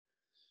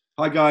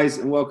Hi guys,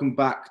 and welcome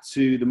back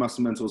to the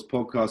Muscle Mentors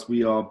podcast.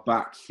 We are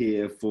back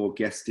here for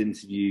guest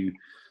interview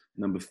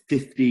number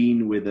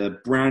 15 with a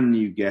brand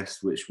new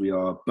guest, which we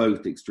are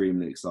both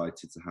extremely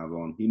excited to have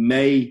on. He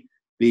may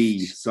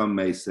be, some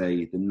may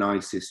say, the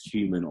nicest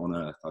human on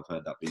earth. I've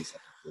heard that being said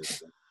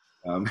before.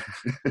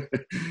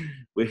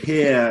 We're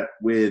here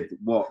with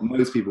what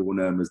most people will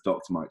know him as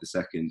Dr. Mike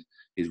II.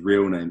 His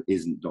real name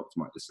isn't Dr.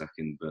 Mike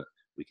II, but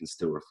we can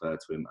still refer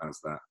to him as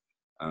that.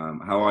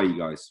 How are you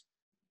guys?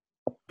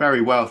 Very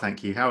well,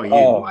 thank you. How are you?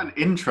 What an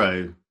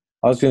intro.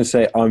 I was going to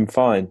say, I'm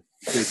fine.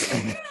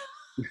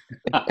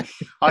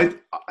 I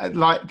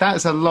like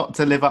that's a lot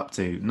to live up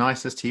to.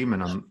 Nicest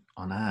human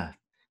on earth.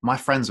 My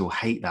friends will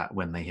hate that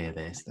when they hear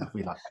this. They'll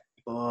be like,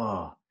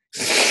 oh,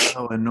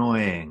 so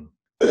annoying.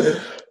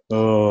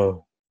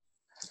 Oh.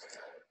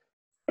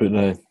 But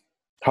no.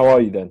 How are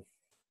you then?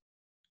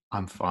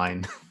 I'm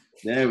fine.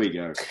 There we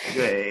go.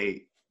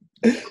 Great.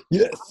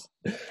 Yes.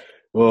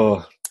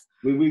 Oh.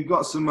 We've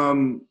got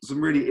some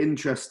really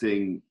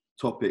interesting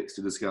topics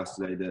to discuss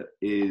today that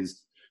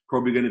is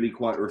probably going to be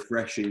quite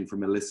refreshing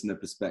from a listener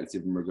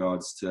perspective in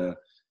regards to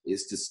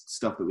it's just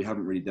stuff that we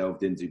haven't really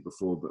delved into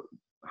before but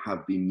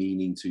have been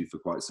meaning to for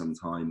quite some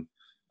time.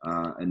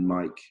 And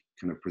Mike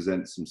kind of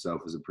presents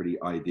himself as a pretty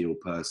ideal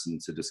person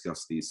to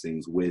discuss these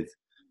things with,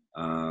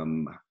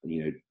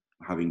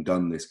 having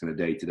done this kind of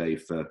day to day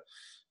for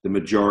the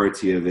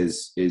majority of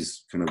his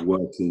kind of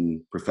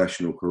working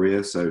professional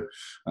career. So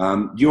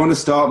do you want to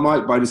start,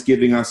 Mike, by just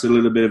giving us a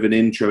little bit of an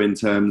intro in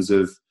terms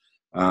of,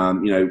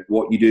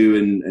 what you do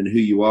and who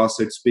you are,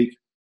 so to speak?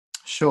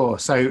 Sure.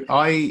 So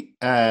I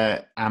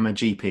am a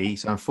GP,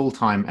 so I'm a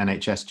full-time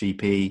NHS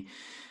GP.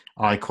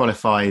 I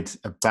qualified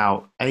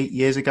about 8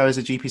 years ago as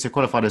a GP, so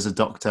qualified as a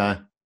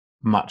doctor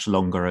much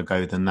longer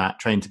ago than that,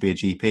 trained to be a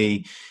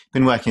GP,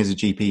 been working as a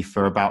GP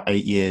for about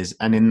 8 years.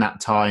 And in that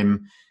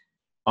time,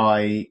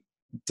 I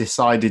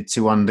decided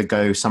to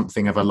undergo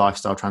something of a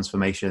lifestyle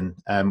transformation.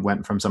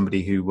 Went from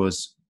somebody who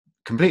was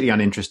completely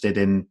uninterested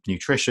in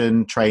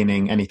nutrition,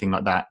 training, anything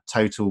like that,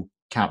 total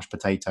couch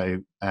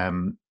potato,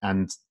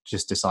 and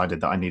just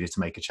decided that I needed to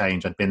make a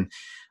change. I'd been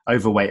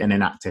overweight and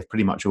inactive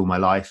pretty much all my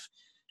life,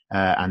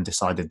 and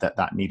decided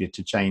that needed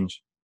to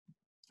change.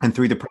 And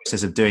through the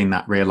process of doing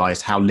that,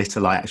 realized how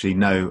little I actually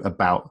know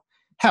about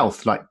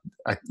health. Like,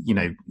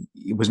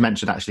 it was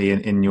mentioned actually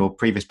in your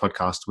previous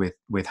podcast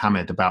with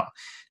Hamid about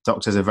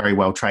doctors are very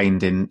well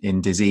trained in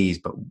disease,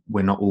 but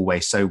we're not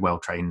always so well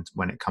trained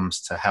when it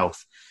comes to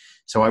health.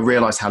 So I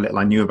realized how little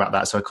I knew about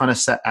that. So I kind of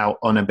set out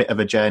on a bit of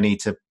a journey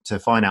to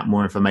find out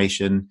more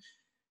information,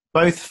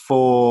 both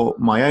for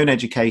my own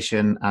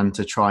education and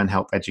to try and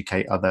help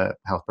educate other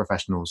health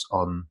professionals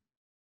on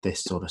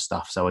this sort of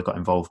stuff. So I got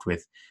involved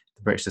with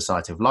the British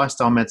Society of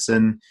Lifestyle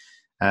Medicine.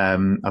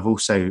 I'm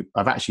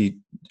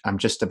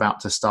just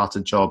about to start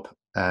a job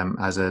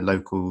as a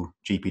local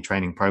GP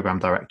training program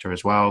director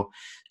as well.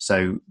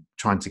 So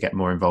trying to get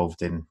more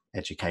involved in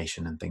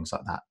education and things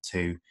like that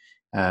too.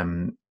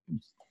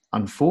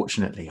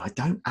 Unfortunately, I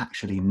don't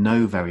actually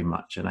know very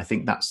much. And I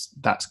think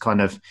that's kind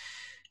of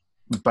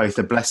both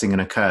a blessing and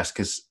a curse,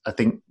 because I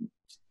think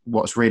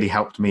what's really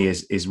helped me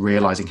is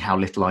realizing how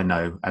little I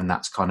know. And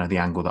that's kind of the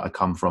angle that I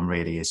come from,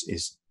 really,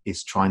 is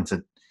trying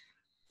to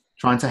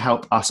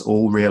help us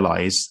all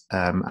realize,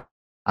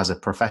 as a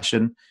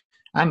profession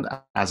and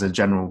as a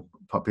general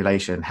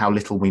population, how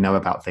little we know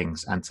about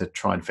things, and to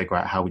try and figure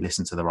out how we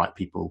listen to the right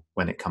people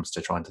when it comes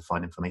to trying to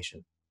find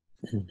information.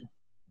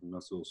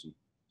 That's awesome.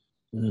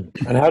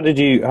 And how did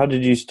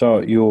you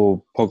start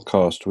your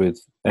podcast with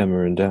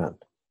Emma and Dan?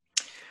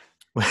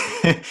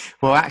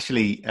 Well,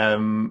 actually,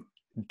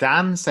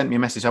 Dan sent me a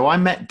message. So I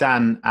met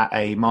Dan at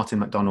a Martin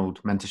McDonald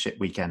mentorship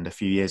weekend a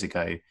few years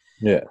ago.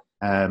 Yeah.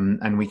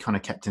 And we kind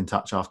of kept in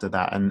touch after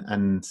that.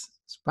 And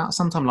about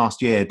sometime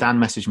last year, Dan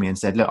messaged me and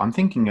said, look, I'm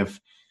thinking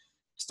of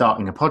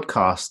starting a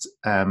podcast,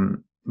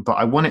 but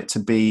I want it to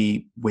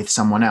be with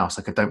someone else.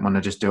 Like, I don't want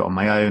to just do it on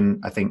my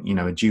own. I think,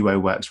 a duo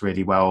works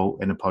really well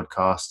in a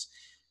podcast.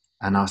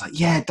 And I was like,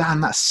 yeah, Dan,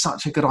 that's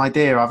such a good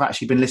idea. I've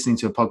actually been listening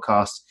to a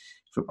podcast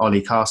from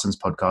Ollie Carson's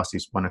podcast,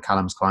 who's one of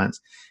Calum's clients.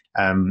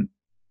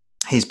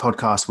 His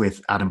podcast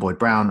with Adam Boyd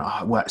Brown,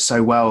 it works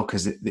so well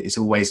because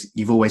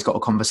you've always got a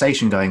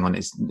conversation going on.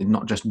 It's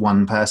not just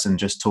one person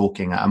just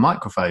talking at a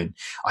microphone.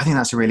 I think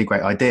that's a really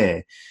great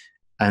idea.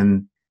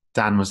 And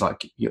Dan was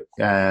like,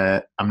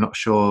 I'm not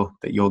sure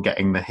that you're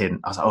getting the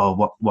hint. I was like,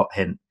 oh, what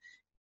hint?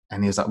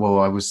 And he was like,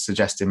 well, I was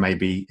suggesting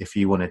maybe if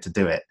you wanted to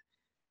do it.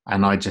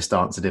 And I just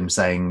answered him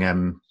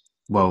saying,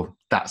 well,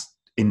 that's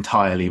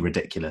entirely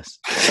ridiculous.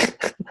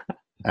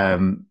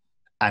 And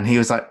he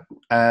was like,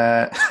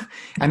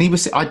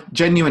 I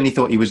genuinely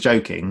thought he was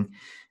joking.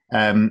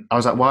 I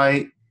was like,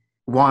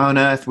 why on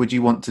earth would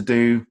you want to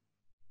do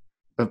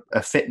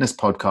a fitness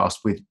podcast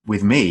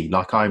with me?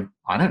 Like, I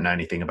don't know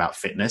anything about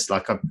fitness.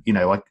 Like,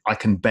 I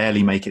can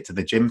barely make it to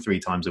the gym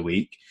 3 times a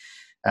week.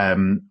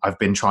 I've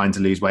been trying to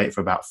lose weight for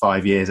about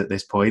 5 years at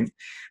this point.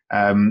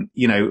 I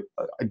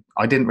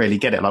didn't really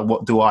get it. Like,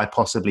 what do I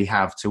possibly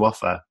have to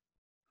offer?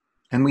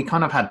 And we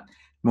kind of had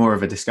more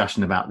of a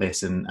discussion about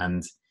this,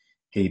 and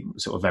he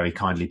sort of very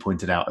kindly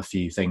pointed out a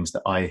few things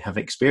that I have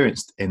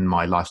experienced in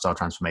my lifestyle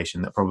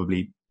transformation that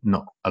probably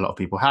not a lot of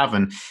people have.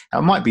 And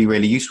it might be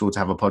really useful to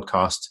have a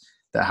podcast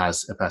that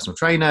has a personal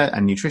trainer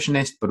and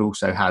nutritionist, but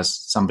also has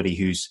somebody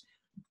who's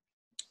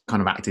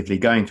kind of actively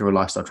going through a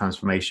lifestyle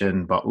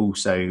transformation, but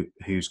also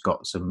who's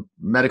got some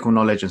medical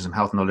knowledge and some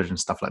health knowledge and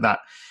stuff like that.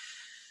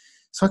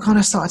 So I kind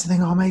of started to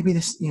think, oh, maybe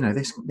this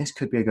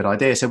could be a good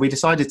idea. So we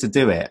decided to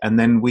do it. And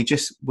then we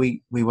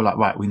were like,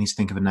 right, we need to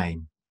think of a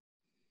name.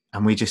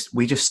 And we just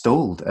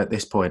stalled at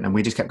this point, and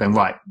we just kept going,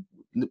 right,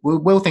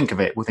 we'll think of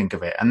it.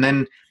 And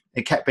then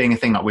it kept being a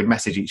thing, like we'd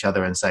message each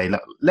other and say,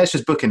 look, let's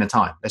just book in a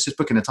time.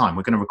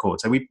 We're going to record.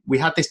 So we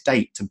had this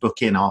date to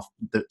book in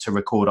to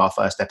record our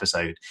first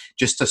episode,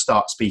 just to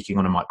start speaking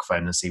on a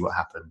microphone and see what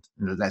happened.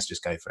 Let's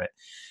just go for it.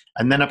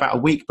 And then about a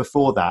week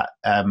before that,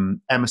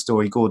 Emma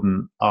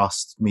Story-Gordon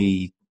asked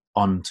me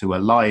onto a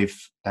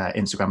live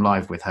Instagram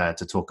live with her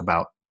to talk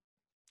about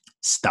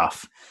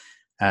stuff.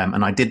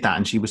 And I did that,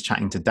 and she was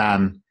chatting to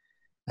Dan.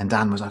 And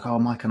Dan was like, oh,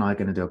 Mike and I are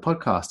going to do a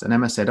podcast. And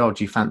Emma said, oh,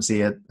 do you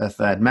fancy a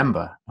third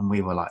member? And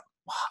we were like,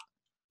 what?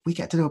 We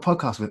get to do a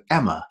podcast with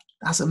Emma?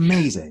 That's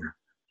amazing.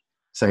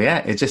 So yeah,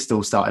 it just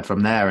all started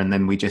from there. And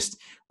then we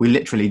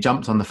literally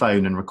jumped on the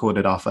phone and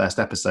recorded our first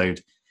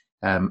episode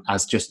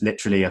as just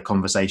literally a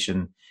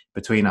conversation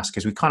between us.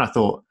 Because we kind of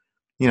thought,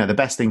 the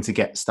best thing to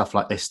get stuff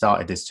like this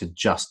started is to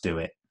just do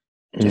it.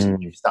 Just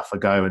give stuff a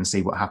go and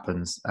see what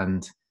happens.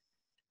 And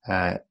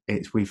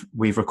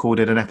we've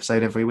recorded an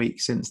episode every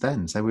week since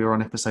then, so we were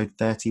on episode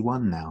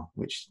 31 now,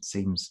 which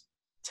seems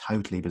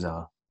totally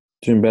bizarre.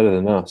 Doing better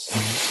than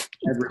us.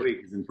 Every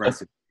week is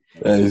impressive.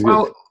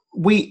 Well,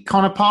 we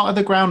kind of, part of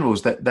the ground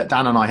rules that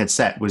Dan and I had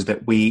set was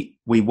that we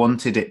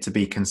wanted it to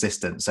be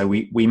consistent. So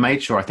we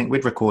made sure, I think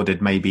we'd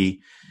recorded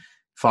maybe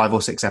 5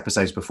 or 6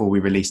 episodes before we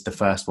released the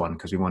first one,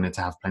 because we wanted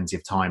to have plenty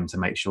of time to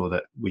make sure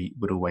that we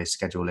would always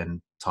schedule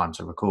in time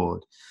to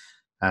record.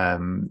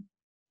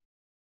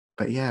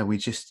 But yeah, we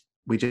just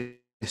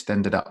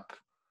ended up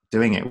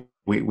doing it.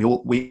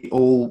 We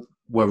all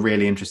were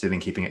really interested in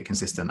keeping it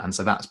consistent, and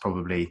so that's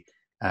probably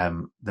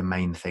the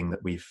main thing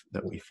that we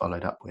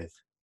followed up with.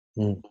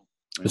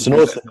 It's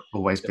not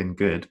always been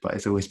good, but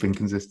it's always been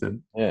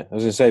consistent. Yeah, I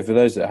was going to say, for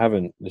those that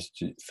haven't listened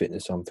to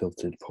Fitness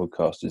Unfiltered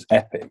podcast, it's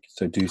epic.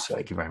 So do so.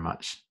 Thank you very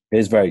much.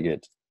 It's very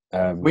good.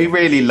 We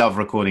really love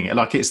recording it.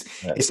 Like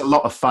it's a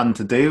lot of fun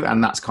to do,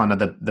 and that's kind of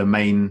the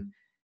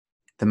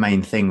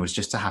main thing, was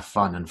just to have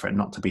fun and for it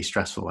not to be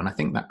stressful. And I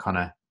think that kind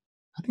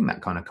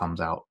of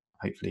comes out,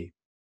 hopefully.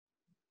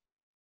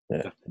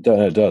 Yeah,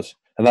 it does.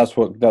 And that's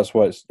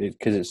why it's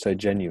because it's so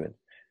genuine,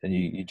 and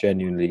you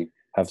genuinely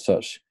have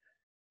such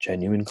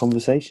genuine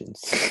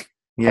conversations.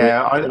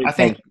 Yeah, I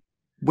think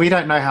we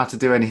don't know how to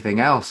do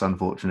anything else,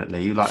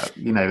 unfortunately. Like,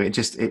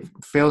 it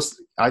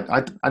feels,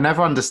 I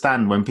never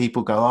understand when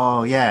people go,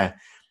 oh yeah,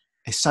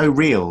 it's so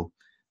real.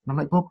 And I'm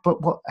like, well,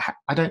 but what,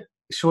 I don't,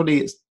 surely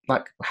it's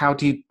like, how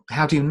do you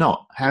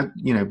not?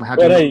 You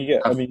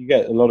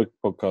get a lot of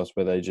podcasts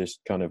where they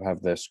just kind of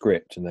have their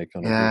script, and they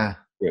kind of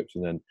script,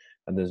 and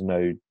there's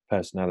no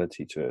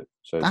personality to it.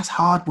 So that's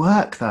hard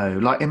work, though.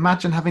 Like,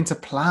 imagine having to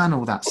plan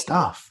all that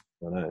stuff.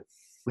 I know.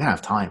 We don't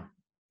have time.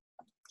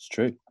 It's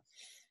true.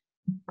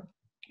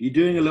 You're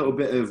doing a little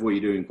bit of, you're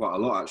doing quite a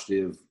lot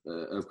actually of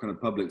kind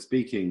of public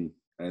speaking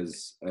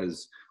as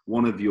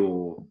one of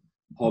your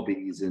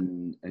hobbies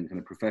and kind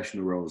of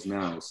professional roles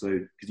now. So,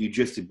 because you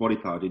just did Body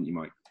Power, didn't you,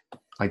 Mike?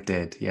 I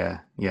did, yeah,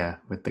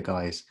 with the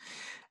guys.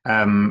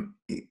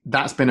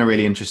 That's been a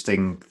really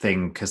interesting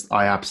thing, because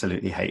I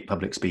absolutely hate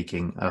public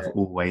speaking. I've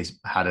always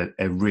had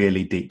a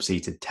really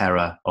deep-seated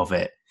terror of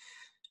it.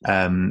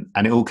 And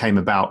it all came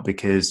about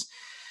because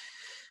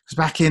it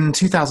was back in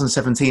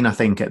 2017, I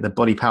think, at the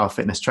Body Power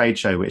Fitness trade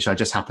show, which I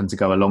just happened to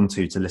go along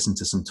to listen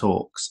to some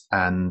talks.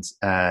 And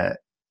I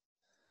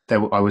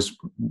was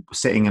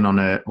sitting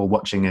in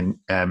watching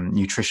a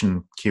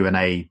nutrition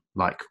Q&A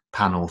like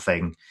panel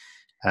thing,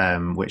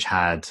 which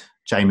had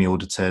Jamie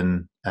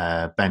Alderton,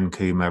 Ben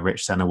Coomer,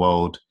 Rich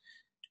Senewald.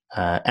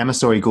 Emma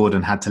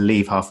Story-Gordon had to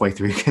leave halfway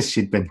through because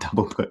she'd been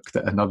double booked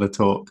at another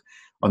talk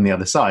on the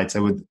other side.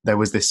 So there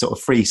was this sort of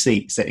free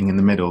seat sitting in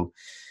the middle.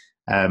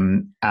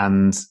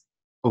 And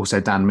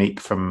also Dan Meek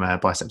from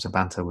Biceps and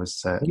Banter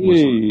was on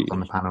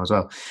the panel as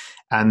well.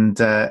 And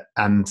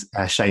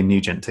Shane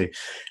Nugent too.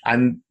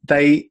 And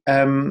they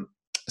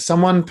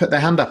someone put their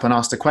hand up and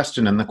asked a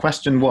question, and the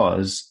question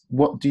was,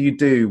 what do you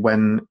do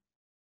when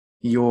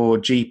your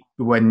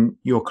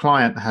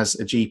client has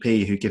a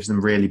GP who gives them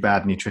really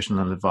bad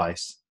nutritional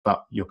advice,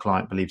 but your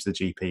client believes the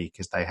GP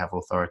because they have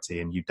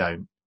authority and you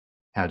don't?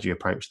 How do you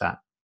approach that?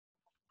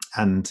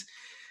 And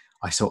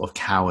I sort of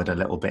cowered a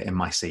little bit in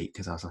my seat,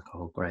 because I was like,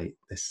 oh great,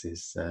 this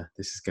is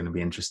going to be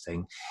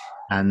interesting.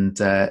 And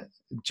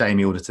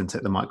Jamie Alderton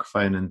took the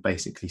microphone and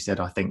basically said,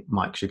 I think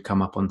Mike should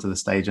come up onto the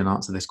stage and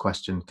answer this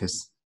question,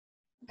 because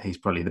he's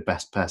probably the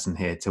best person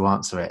here to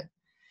answer it.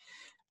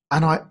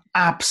 And I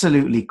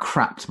absolutely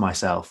crapped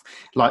myself,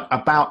 like,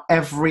 about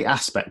every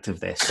aspect of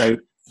this.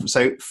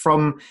 So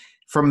from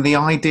from the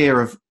idea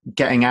of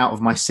getting out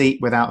of my seat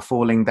without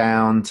falling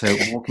down, to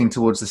walking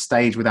towards the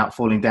stage without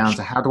falling down,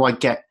 to how do I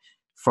get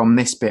from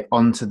this bit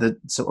onto the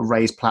sort of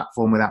raised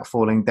platform without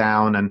falling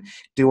down, and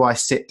do I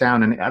sit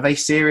down, and are they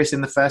serious in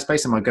the first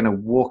place? Am I going to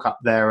walk up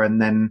there and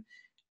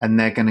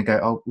they're going to go,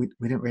 oh, we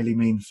didn't really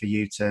mean for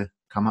you to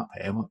come up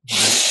here.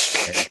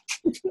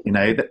 You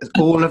know,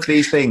 all of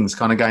these things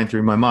kind of going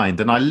through my mind.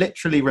 And I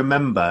literally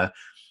remember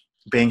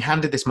being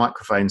handed this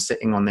microphone,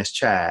 sitting on this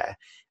chair,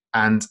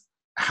 and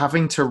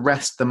having to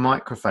rest the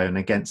microphone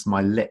against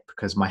my lip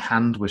because my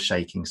hand was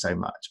shaking so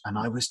much. And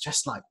I was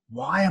just like,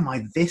 why am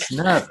I this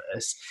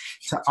nervous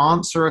to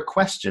answer a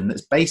question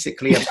that's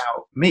basically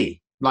about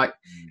me? Like,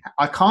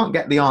 I can't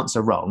get the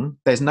answer wrong.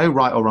 There's no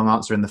right or wrong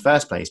answer in the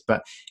first place,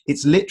 but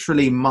it's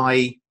literally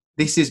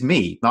this is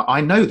me. Like,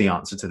 I know the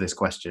answer to this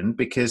question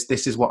because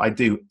this is what I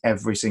do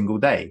every single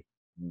day.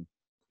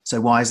 So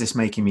why is this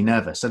making me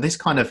nervous? So this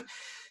kind of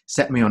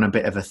set me on a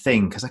bit of a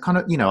thing, because I kind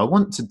of, I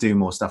want to do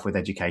more stuff with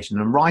education,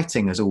 and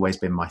writing has always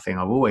been my thing.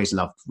 I've always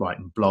loved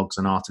writing blogs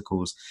and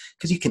articles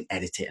because you can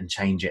edit it and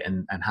change it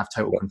and have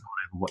total control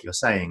over what you're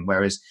saying.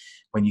 Whereas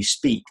when you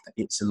speak,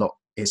 it's a lot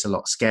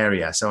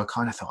scarier. So I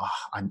kind of thought,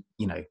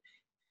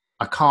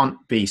 I can't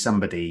be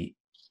somebody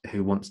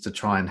who wants to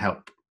try and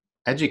help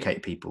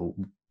educate people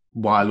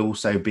while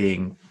also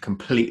being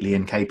completely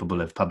incapable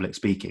of public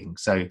speaking.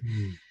 So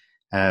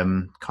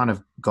kind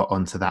of got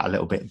onto that a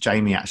little bit.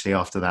 Jamie actually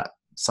after that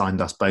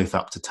signed us both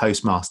up to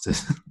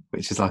Toastmasters,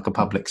 which is like a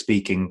public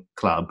speaking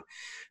club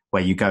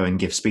where you go and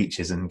give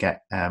speeches and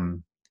get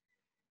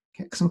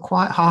some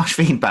quite harsh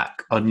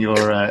feedback on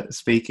your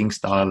speaking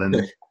style and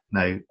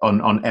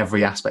on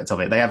every aspect of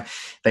it.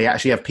 They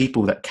actually have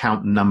people that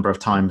count the number of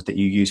times that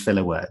you use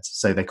filler words,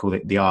 so they call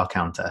it the R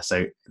counter.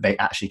 So they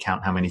actually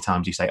count how many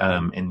times you say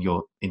in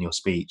your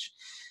speech.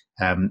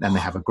 And they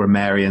have a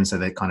grammarian, so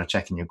they're kind of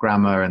checking your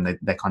grammar, and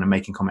they're kind of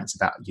making comments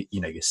about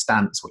your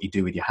stance, what you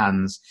do with your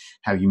hands,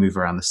 how you move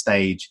around the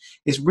stage.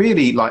 It's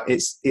really like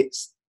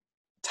it's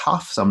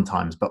tough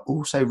sometimes, but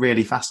also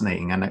really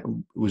fascinating, and it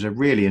was a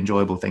really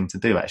enjoyable thing to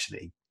do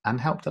actually,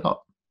 and helped a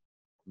lot.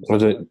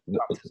 Baptism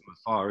of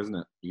fire, isn't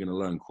it? You're going to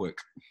learn quick.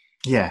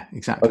 Yeah,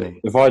 exactly.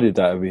 If I did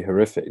that, it'd be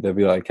horrific. They'd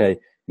be like, "Hey,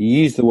 you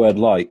use the word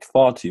like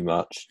far too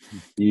much.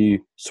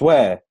 You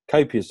swear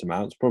copious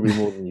amounts, probably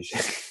more than you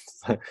should."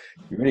 You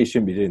really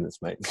shouldn't be doing this,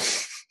 mate.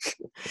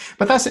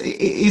 But it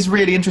is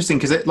really interesting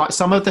because like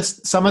some of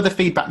the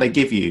feedback they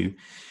give you,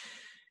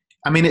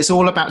 I mean, it's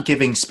all about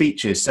giving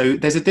speeches. So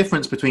there's a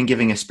difference between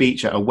giving a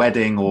speech at a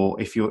wedding, or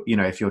if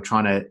you're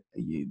trying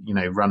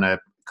to run a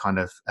kind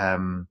of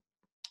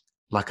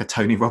like a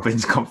Tony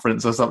Robbins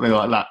conference or something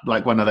like that,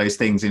 like one of those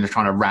things, and you're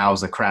trying to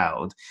rouse a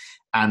crowd,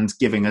 and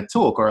giving a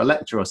talk or a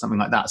lecture or something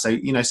like that. So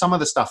some of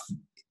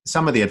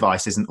the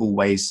advice isn't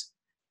always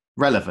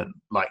relevant,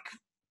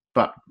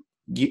 but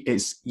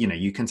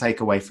you can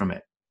take away from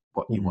it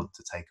what you want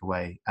to take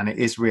away, and it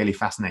is really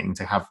fascinating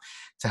to have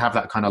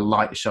that kind of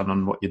light shone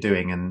on what you're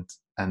doing and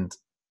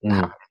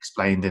have it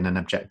explained in an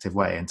objective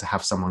way, and to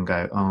have someone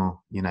go,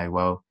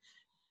 well,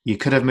 you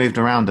could have moved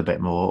around a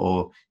bit more,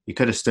 or you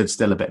could have stood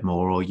still a bit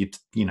more, or you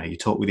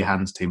talk with your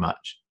hands too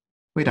much.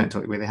 We don't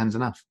talk with your hands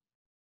enough.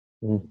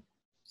 I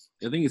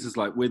think it's just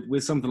like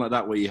with something like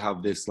that where you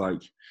have this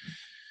like,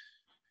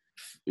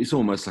 it's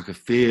almost like a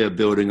fear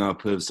building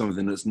up of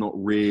something that's not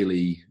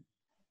really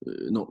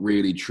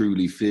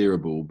truly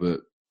fearable,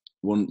 but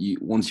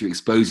once you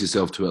expose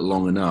yourself to it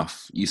long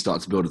enough, you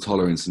start to build a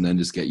tolerance, and then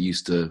just get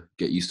used to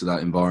that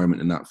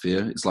environment and that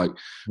fear. It's like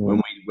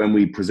when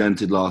we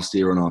presented last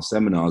year on our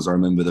seminars. I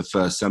remember the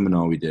first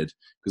seminar we did,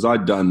 because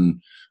I'd done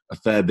a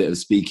fair bit of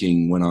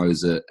speaking when I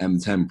was at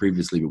M10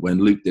 previously, but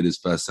when Luke did his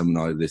first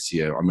seminar this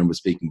year, I remember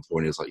speaking before,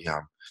 and he was like, "Yeah,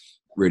 I'm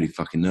really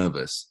fucking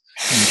nervous."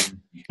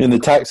 In the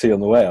taxi on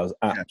the way, I was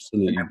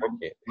absolutely.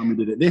 When we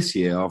did it this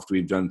year, after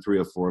we've done 3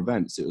 or 4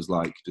 events, it was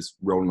like just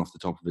rolling off the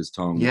top of his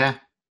tongue. Yeah,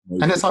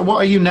 and it's like, what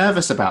are you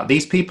nervous about?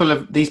 These people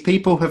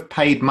have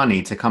paid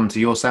money to come to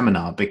your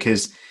seminar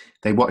because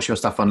they watch your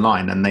stuff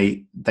online and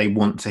they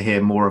want to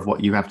hear more of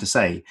what you have to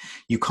say.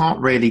 You can't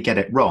really get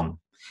it wrong.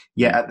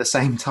 Yet at the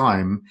same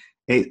time,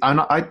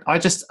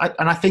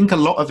 I think a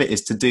lot of it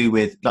is to do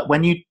with like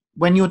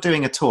when you're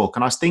doing a talk,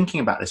 and I was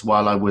thinking about this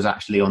while I was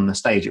actually on the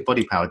stage at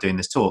Body Power doing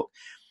this talk.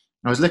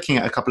 I was looking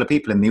at a couple of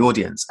people in the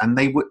audience, and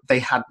they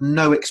had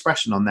no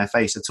expression on their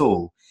face at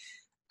all.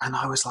 And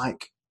I was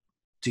like,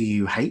 do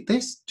you hate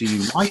this? Do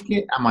you like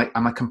it? Am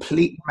I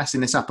completely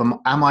messing this up? Am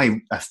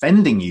I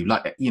offending you?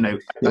 Like,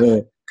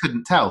 I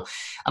couldn't tell.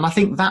 And I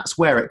think that's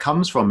where it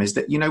comes from, is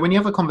that, when you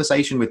have a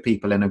conversation with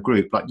people in a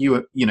group, like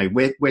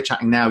we're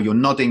chatting now, you're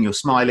nodding, you're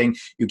smiling,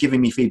 you're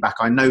giving me feedback.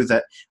 I know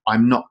that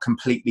I'm not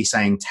completely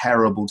saying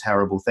terrible,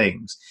 terrible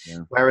things. Yeah.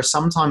 Whereas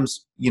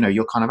sometimes,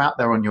 you're kind of out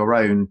there on your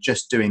own,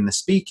 just doing the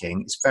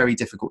speaking. It's very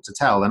difficult to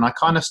tell. And I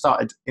kind of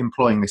started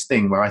employing this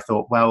thing where I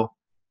thought, well,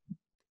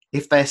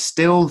 if they're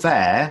still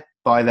there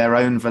by their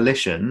own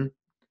volition,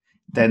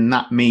 then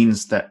that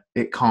means that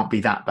it can't be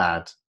that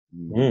bad.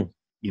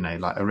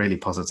 Like a really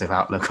positive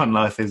outlook on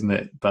life, isn't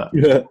it? But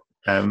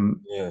I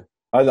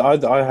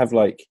have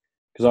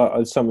because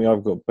because it's something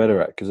I've got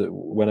better at. Because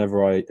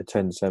whenever I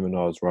attend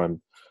seminars where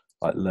I'm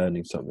like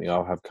learning something,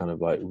 I'll have kind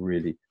of like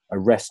really a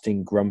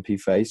resting grumpy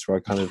face, where I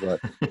kind of like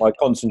my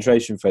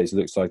concentration face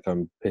looks like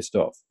I'm pissed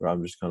off, where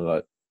I'm just kind of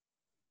like.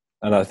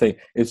 And I think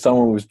if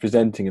someone was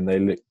presenting and they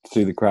looked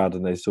through the crowd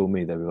and they saw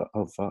me, they'd be like,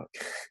 "Oh fuck!"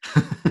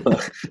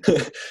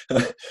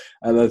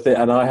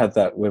 and I had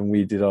that when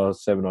we did our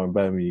seminar in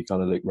Birmingham. You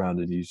kind of look around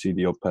and you see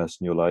the odd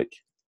person. You're like,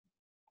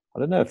 I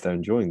don't know if they're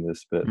enjoying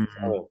this, but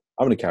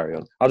I'm going to carry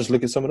on. I'll just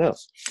look at someone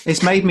else.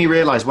 It's made me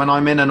realise when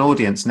I'm in an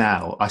audience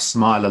now, I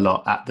smile a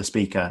lot at the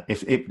speaker.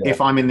 If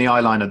I'm in the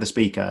eye line of the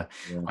speaker,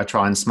 I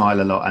try and smile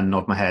a lot and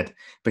nod my head,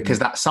 because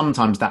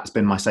sometimes that's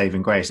been my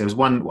saving grace. There was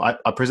one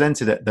I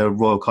presented at the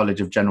Royal College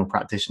of General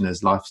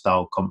Practitioners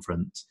Lifestyle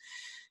Conference,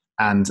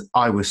 and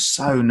I was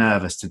so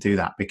nervous to do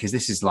that, because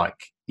this is like,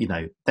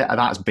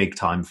 that's big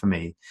time for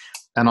me.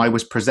 And I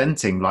was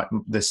presenting like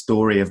the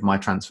story of my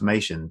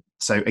transformation.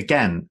 So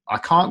again, I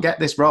can't get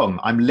this wrong.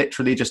 I'm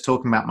literally just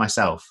talking about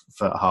myself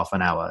for half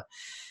an hour.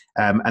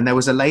 And there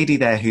was a lady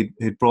there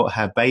who'd brought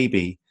her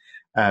baby.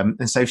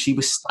 And so she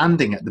was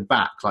standing at the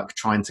back, like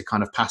trying to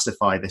kind of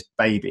pacify this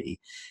baby.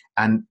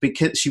 And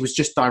because she was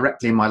just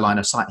directly in my line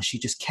of sight, and she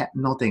just kept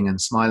nodding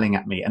and smiling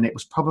at me. And it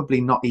was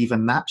probably not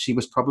even that. She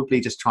was probably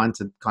just trying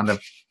to kind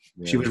of,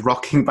 she was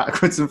rocking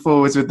backwards and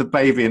forwards with the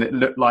baby, and it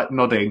looked like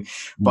nodding,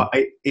 but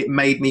it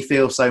made me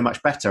feel so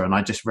much better. And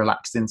I just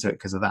relaxed into it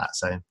because of that.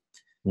 So,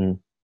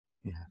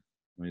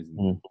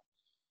 Amazing.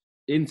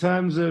 In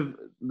terms of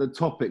the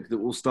topic that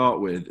we'll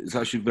start with, it's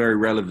actually very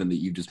relevant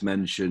that you just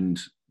mentioned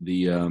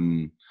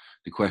the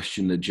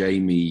question that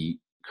Jamie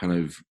kind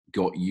of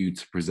got you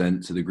to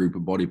present to the group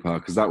of Body Power,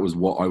 because that was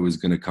what I was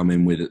going to come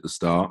in with at the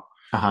start.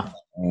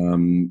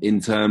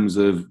 In terms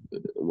of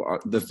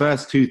the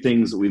first two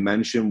things that we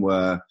mentioned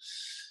were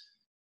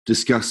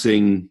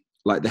discussing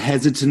like the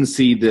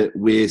hesitancy that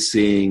we're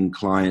seeing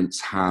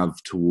clients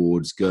have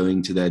towards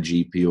going to their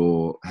GP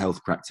or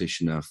health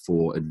practitioner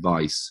for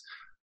advice,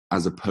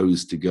 as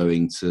opposed to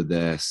going to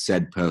their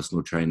said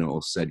personal trainer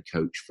or said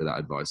coach for that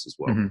advice as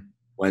well.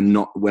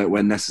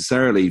 When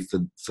necessarily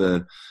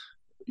for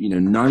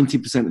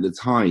 90% of the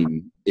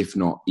time, if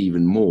not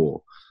even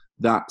more,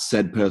 that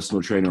said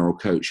personal trainer or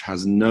coach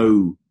has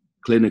no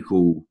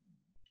clinical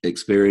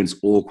experience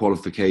or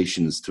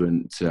qualifications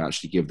to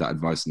actually give that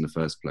advice in the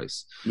first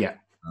place.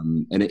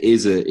 And it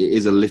is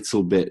a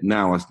little bit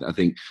now. I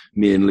think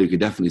me and Luke are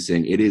definitely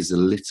saying it is a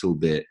little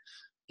bit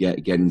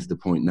getting to the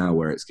point now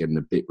where it's getting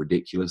a bit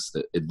ridiculous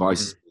that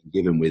advice is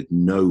given with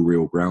no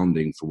real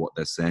grounding for what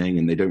they're saying,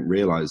 and they don't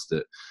realize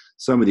that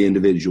some of the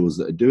individuals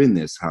that are doing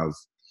this have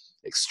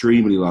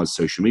extremely large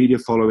social media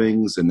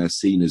followings, and they're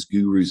seen as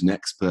gurus and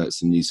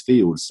experts in these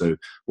fields. So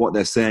what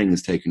they're saying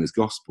is taken as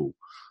gospel.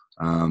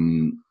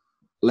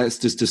 Let's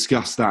just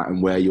discuss that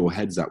and where your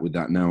head's at with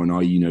that now. And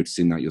are you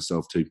noticing that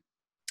yourself too?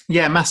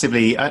 Yeah,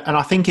 massively. And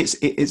I think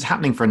it's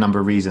happening for a number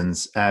of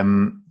reasons.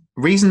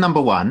 Reason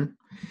number one,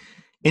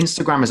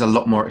 Instagram is a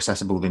lot more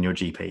accessible than your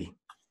GP,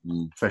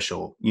 for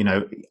sure.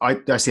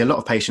 I see a lot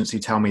of patients who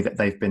tell me that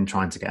they've been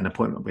trying to get an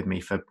appointment with me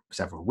for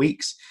several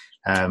weeks.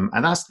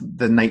 And that's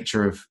the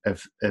nature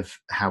of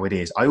how it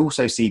is. I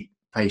also see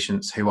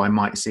patients who I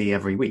might see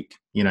every week,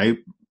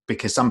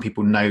 because some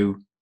people know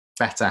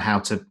better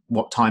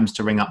what times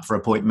to ring up for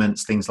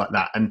appointments, things like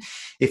that. And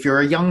if you're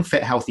a young,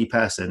 fit, healthy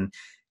person,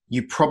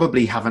 you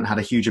probably haven't had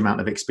a huge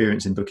amount of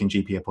experience in booking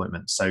GP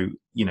appointments. So,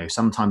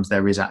 sometimes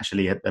there is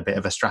actually a bit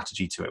of a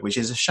strategy to it, which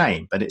is a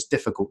shame, but it's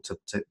difficult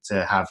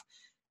to have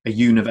a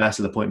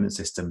universal appointment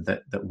system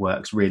that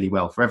works really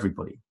well for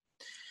everybody.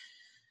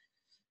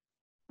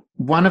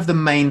 One of the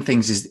main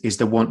things is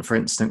the want for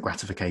instant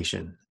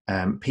gratification.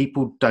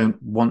 People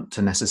don't want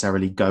to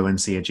necessarily go and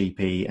see a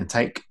GP and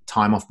take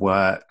time off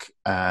work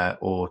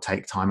or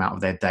take time out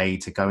of their day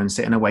to go and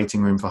sit in a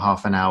waiting room for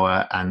half an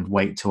hour and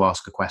wait to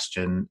ask a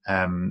question.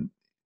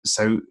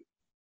 So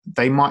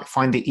they might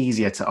find it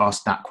easier to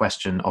ask that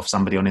question of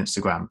somebody on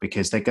Instagram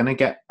because they're going to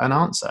get an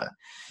answer.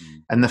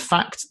 And the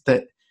fact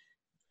that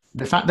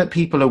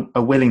people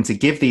are willing to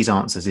give these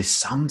answers is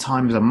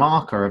sometimes a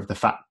marker of the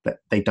fact that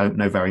they don't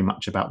know very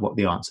much about what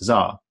the answers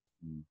are.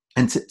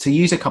 And to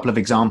use a couple of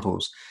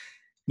examples,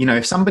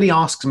 if somebody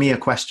asks me a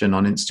question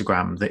on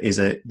Instagram that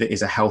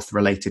is a health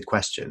related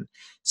question,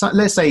 so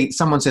let's say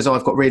someone says,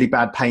 I've got really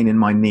bad pain in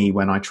my knee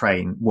when I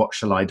train, what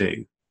shall I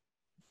do?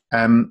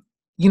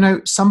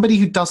 Somebody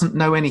who doesn't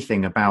know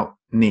anything about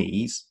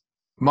knees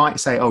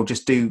might say,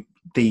 just do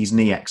these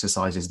knee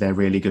exercises. They're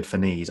really good for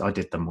knees. I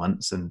did them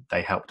once and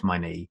they helped my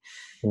knee.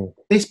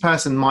 This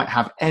person might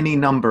have any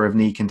number of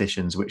knee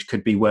conditions which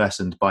could be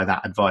worsened by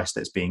that advice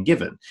that's being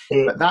given.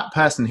 But that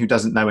person who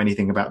doesn't know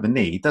anything about the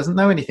knee doesn't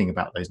know anything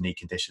about those knee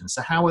conditions.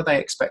 So how are they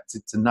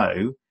expected to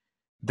know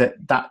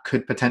that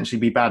could potentially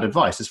be bad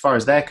advice? As far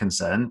as they're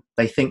concerned,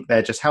 they think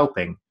they're just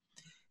helping.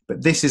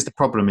 But this is the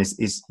problem is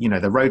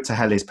the road to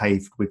hell is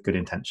paved with good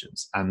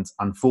intentions. And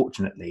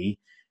unfortunately,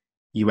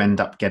 you end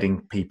up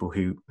getting people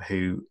who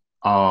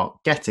are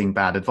getting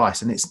bad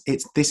advice. And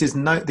this is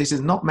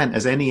not meant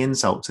as any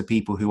insult to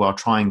people who are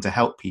trying to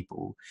help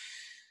people.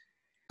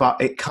 But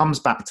it comes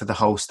back to the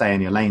whole stay in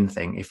your lane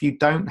thing. If you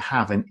don't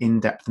have an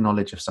in-depth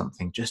knowledge of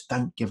something, just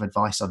don't give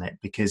advice on it,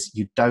 because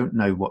you don't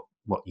know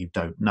what you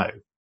don't know.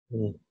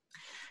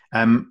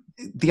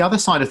 The other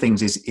side of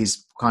things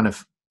is kind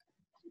of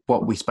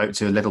what we spoke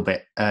to a little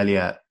bit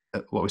earlier,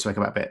 what we spoke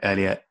about a bit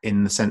earlier,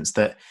 in the sense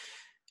that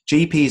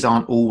GPs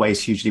aren't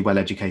always hugely well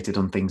educated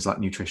on things like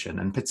nutrition,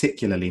 and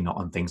particularly not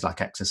on things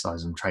like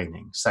exercise and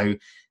training. So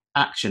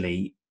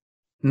actually,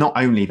 not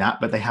only that,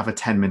 but they have a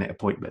 10-minute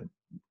appointment.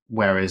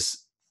 Whereas,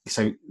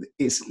 so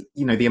it's,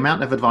 the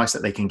amount of advice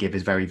that they can give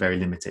is very, very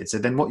limited. So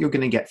then what you're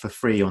going to get for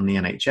free on the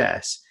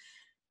NHS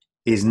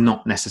is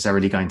not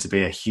necessarily going to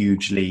be a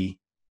hugely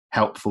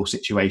helpful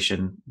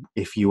situation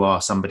if you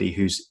are somebody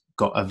who's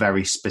got a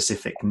very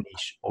specific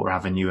niche or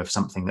avenue of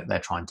something that they're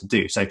trying to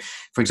do. So,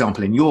 for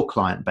example, in your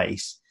client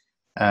base,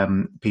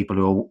 people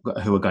who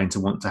are going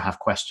to want to have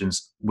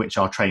questions which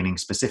are training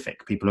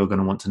specific, people who are going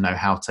to want to know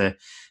how to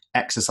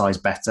exercise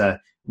better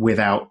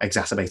without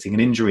exacerbating an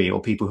injury, or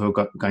people who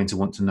are going to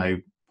want to know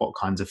what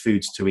kinds of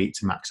foods to eat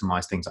to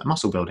maximize things like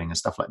muscle building and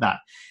stuff like that.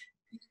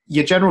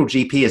 Your general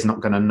GP is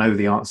not going to know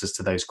the answers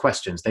to those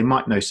questions. They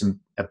might know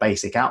a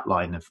basic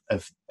outline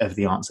of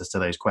the answers to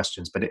those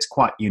questions, but it's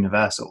quite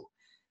universal.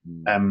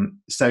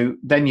 So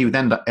then you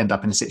end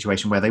up in a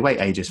situation where they wait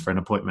ages for an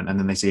appointment, and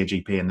then they see a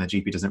GP and the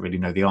GP doesn't really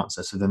know the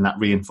answer. So then that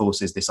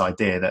reinforces this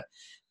idea that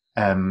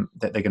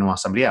they're going to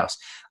ask somebody else.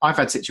 I've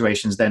had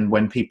situations then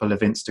when people have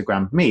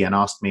Instagrammed me and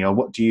asked me,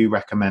 what do you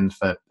recommend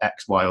for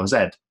X, Y, or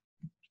Z?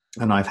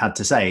 And I've had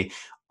to say,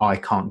 I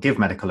can't give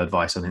medical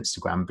advice on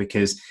Instagram,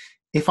 because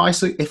if I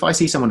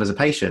see someone as a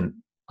patient,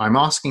 I'm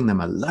asking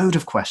them a load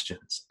of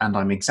questions and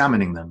I'm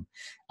examining them,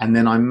 and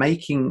then I'm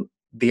making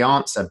the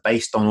answer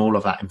based on all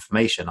of that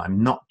information.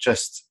 I'm not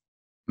just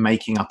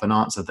making up an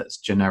answer that's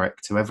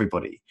generic to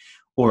everybody,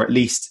 or at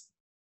least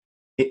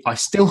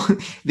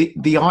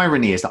the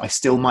irony is that I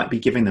still might be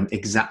giving them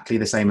exactly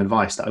the same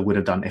advice that I would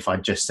have done if I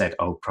just said,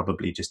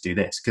 probably just do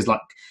this. Because like,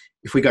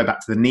 if we go back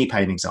to the knee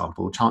pain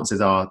example,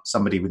 chances are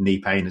somebody with knee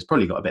pain has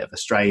probably got a bit of a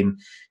strain.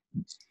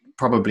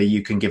 Probably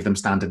you can give them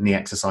standard knee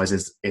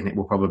exercises and it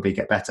will probably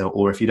get better.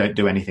 Or if you don't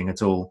do anything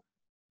at all,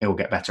 it will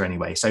get better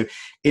anyway. So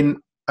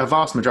in a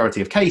vast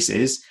majority of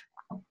cases,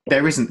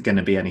 there isn't going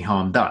to be any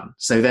harm done.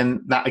 So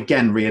then that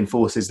again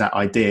reinforces that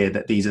idea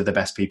that these are the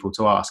best people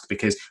to ask,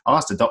 because I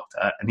asked a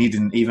doctor and he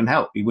didn't even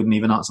help. He wouldn't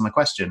even answer my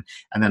question.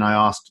 And then I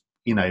asked,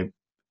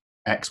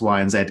 X, Y,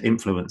 and Z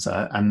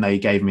influencer, and they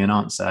gave me an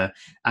answer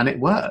and it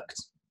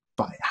worked.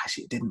 But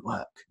actually it didn't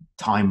work.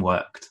 Time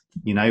worked.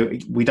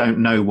 We don't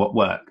know what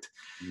worked.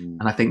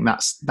 And I think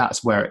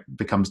that's where it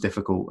becomes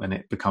difficult, and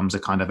it becomes a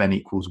kind of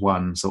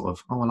N=1 sort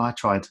of, I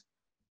tried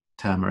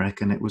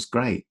turmeric and it was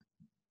great.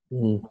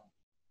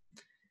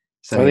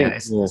 So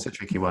it's a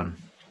tricky one.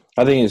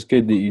 I think it's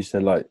good that you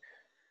said, like,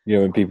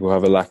 when people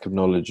have a lack of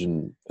knowledge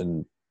and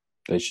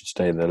they should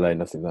stay in their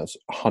lane. I think that's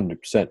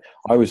 100%.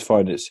 I always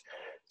find it's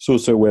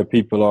also where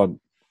people aren't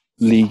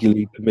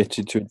legally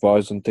permitted to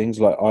advise on things.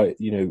 Like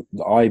Calum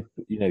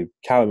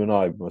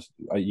and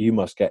you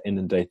must get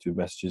inundated with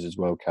messages as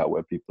well, Cal,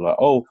 where people are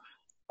like,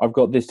 I've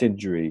got this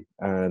injury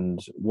and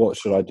what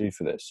should I do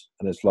for this?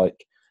 And it's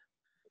like,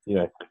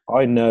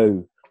 I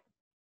know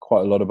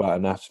quite a lot about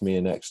anatomy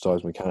and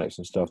exercise mechanics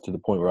and stuff, to the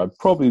point where I'd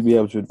probably be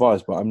able to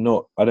advise, but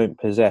I don't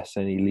possess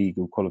any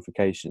legal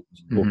qualifications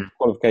or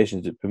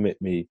qualifications that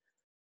permit me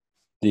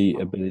the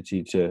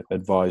ability to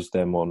advise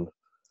them on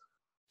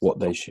what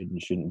they should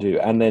and shouldn't do.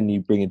 And then you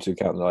bring into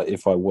account, like,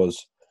 if I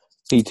was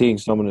PTing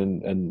someone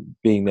and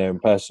being there in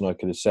person, I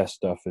could assess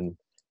stuff and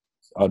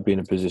I'd be in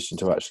a position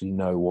to actually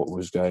know what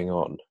was going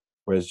on.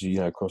 Whereas,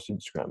 across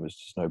Instagram, there's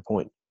just no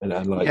point. And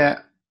I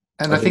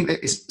think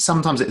that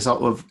sometimes it's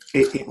sort of,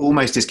 it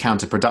almost is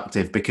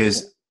counterproductive,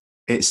 because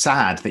it's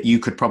sad that you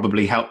could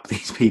probably help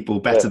these people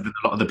better than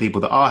a lot of the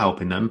people that are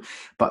helping them,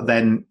 but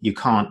then you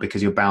can't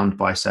because you're bound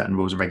by certain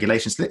rules and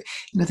regulations.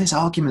 There's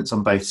arguments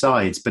on both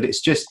sides, but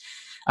it's just,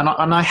 and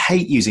I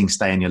hate using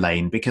stay in your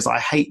lane, because I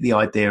hate the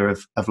idea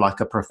of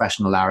like a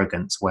professional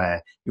arrogance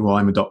where,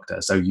 I'm a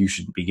doctor, so you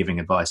shouldn't be giving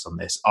advice on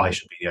this. I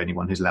should be the only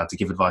one who's allowed to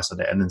give advice on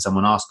it. And then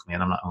someone asks me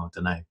and I'm like, I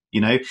don't know.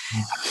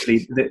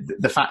 Actually,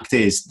 the fact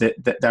is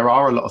that there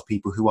are a lot of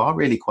people who are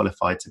really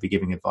qualified to be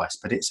giving advice,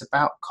 but it's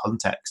about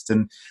context.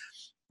 And,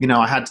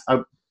 I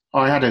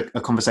had a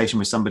conversation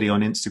with somebody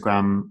on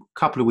Instagram a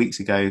couple of weeks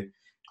ago.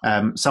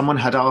 Someone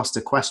had asked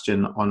a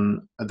question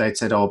they'd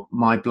said,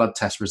 my blood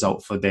test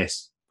result for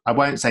this. I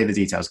won't say the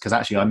details, because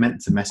actually I meant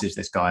to message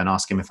this guy and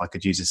ask him if I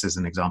could use this as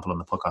an example on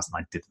the podcast, and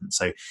I didn't.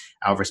 So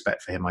out of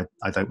respect for him, I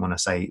don't want to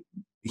say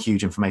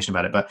huge information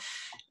about it. But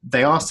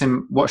they asked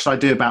him, what should I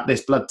do about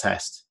this blood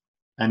test?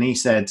 And he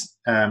said,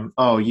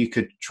 you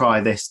could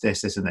try this,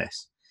 this, this, and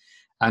this.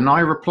 And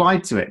I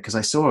replied to it because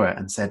I saw it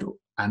and said,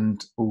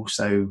 and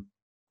also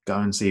go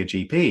and see a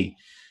GP.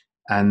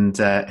 And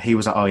he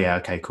was like, oh yeah,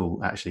 okay,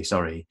 cool. Actually,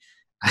 sorry.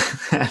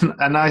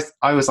 and I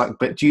was like,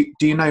 but do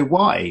you know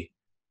why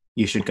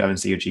you should go and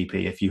see your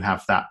GP if you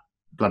have that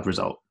blood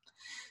result?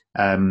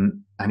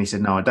 And he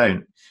said, no, I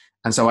don't.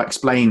 And so I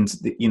explained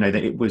that,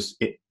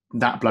 that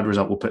that blood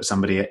result will put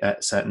somebody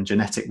at certain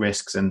genetic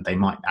risks, and they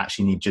might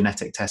actually need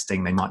genetic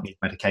testing. They might need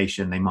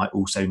medication. They might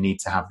also need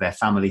to have their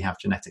family have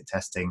genetic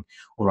testing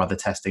or other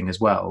testing as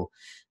well.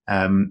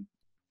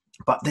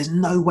 But there's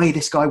no way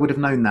this guy would have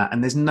known that.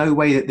 And there's no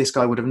way that this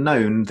guy would have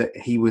known that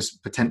he was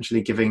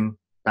potentially giving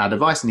bad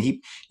advice. And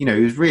he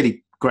was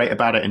really great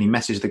about it. And he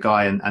messaged the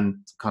guy and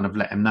kind of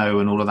let him know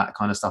and all of that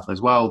kind of stuff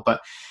as well.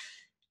 But,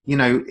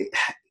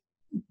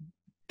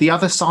 the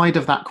other side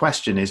of that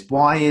question is,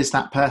 why is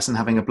that person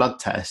having a blood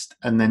test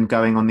and then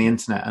going on the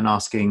internet and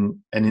asking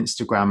an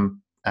Instagram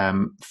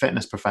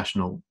fitness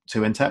professional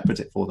to interpret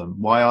it for them?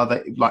 Why are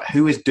they, like,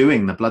 who is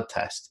doing the blood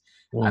test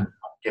and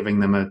giving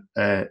them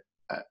a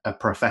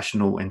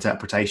professional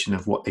interpretation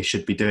of what they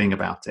should be doing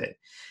about it?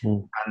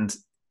 And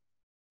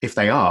if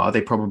they are,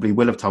 they probably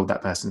will have told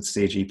that person to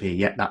see a GP,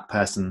 yet that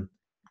person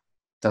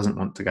doesn't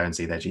want to go and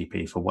see their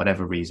GP for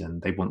whatever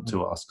reason. They want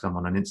to ask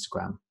someone on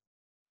Instagram.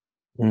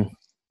 I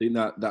think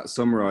that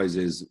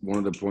summarizes one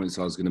of the points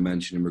I was going to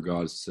mention in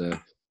regards to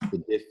the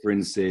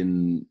difference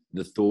in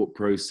the thought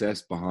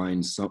process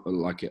behind something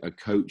like a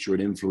coach or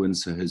an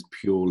influencer who's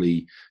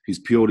purely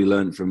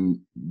learned from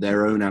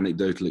their own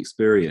anecdotal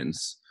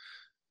experience,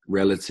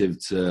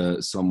 relative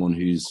to someone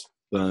who's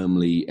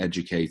firmly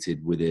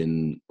educated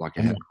within, like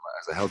as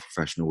a health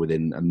professional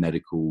within a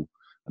medical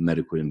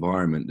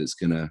environment, that's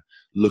going to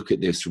look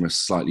at this from a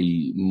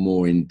slightly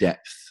more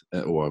in-depth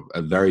or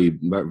a very,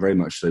 very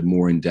much so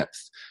more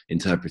in-depth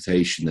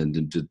interpretation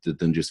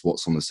than just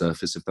what's on the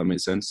surface, if that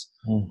makes sense.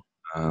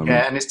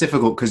 Yeah, and it's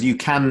difficult because you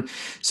can.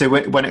 So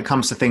when it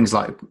comes to things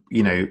like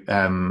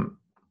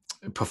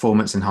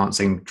performance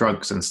enhancing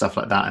drugs and stuff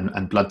like that,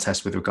 and blood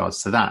tests with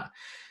regards to that,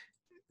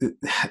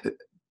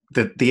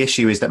 the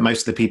issue is that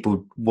most of the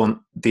people want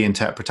the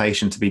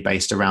interpretation to be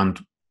based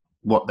around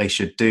what they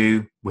should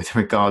do with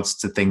regards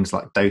to things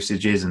like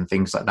dosages and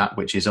things like that,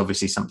 which is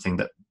obviously something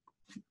that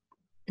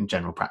in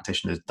general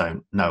practitioners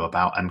don't know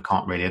about and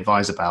can't really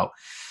advise about.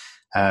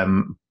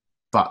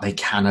 But they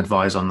can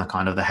advise on the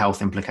kind of the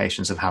health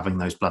implications of having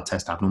those blood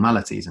test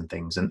abnormalities and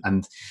things.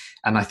 And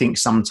I think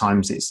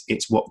sometimes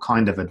it's what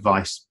kind of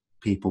advice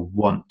people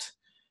want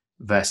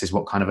versus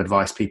what kind of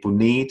advice people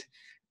need.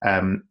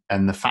 And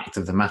the fact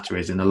of the matter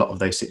is, in a lot of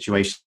those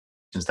situations,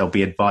 they'll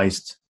be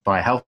advised by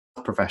a health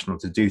professional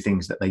to do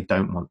things that they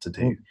don't want to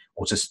do,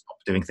 or to stop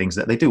doing things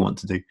that they do want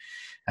to do.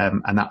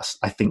 And that's,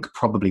 I think,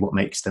 probably what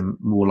makes them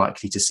more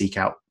likely to seek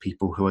out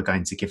people who are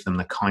going to give them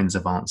the kinds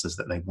of answers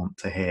that they want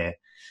to hear.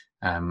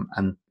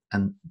 And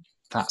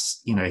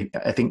that's,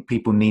 I think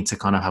people need to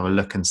kind of have a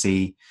look and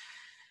see,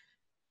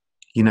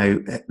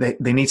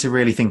 they need to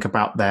really think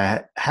about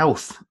their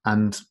health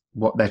and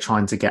what they're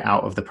trying to get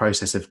out of the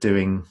process of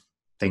doing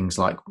things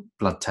like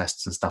blood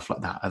tests and stuff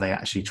like that. Are they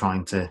actually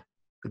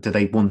do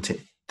they want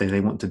it? Do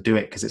they want to do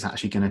it because it's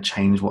actually going to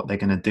change what they're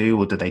going to do?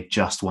 Or do they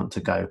just want to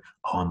go,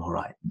 oh, I'm all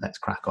right, let's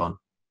crack on?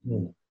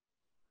 And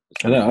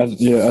I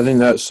think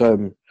that's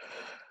one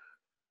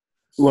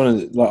of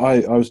the,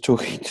 like I was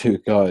talking to a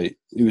guy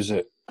who was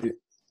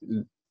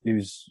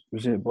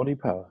was it Body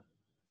Power?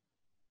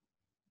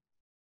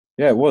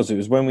 Yeah, it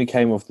was when we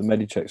came off the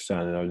Medicheck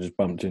stand, and I just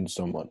bumped into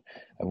someone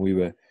and we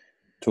were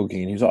talking,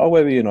 and he was like, oh,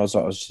 where were you? And I was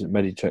like, I was just at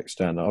Medicheck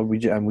stand.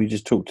 And we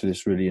just talked to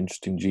this really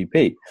interesting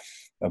GP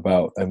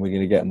about, and we're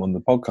going to get him on the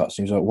podcast.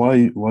 And he was like,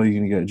 why are you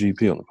going to get a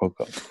GP on the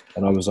podcast?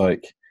 And I was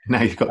like,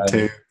 now you've got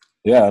two.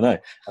 Yeah, I know.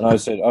 And I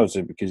said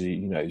because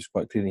he's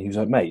quite clear. He was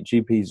like, mate,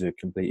 GPs are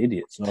complete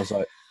idiots. And I was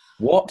like,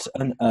 what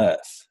on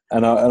earth?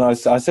 And I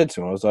said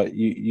to him, I was like,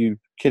 you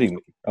kidding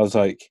me? I was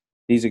like,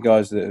 these are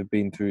guys that have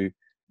been through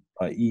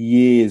like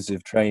years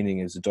of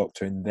training as a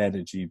doctor and then a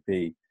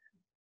GP,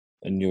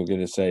 and you're going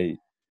to say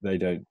they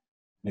don't,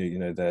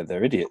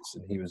 they're idiots.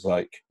 And he was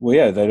like, well,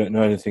 yeah, they don't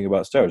know anything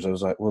about steroids. I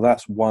was like, well,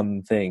 that's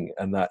one thing,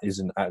 and that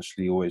isn't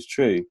actually always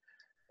true.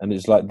 And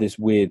it's like this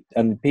weird,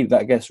 and people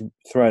that gets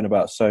thrown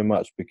about so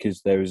much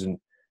because there isn't,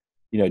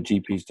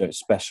 GPs don't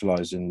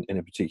specialize in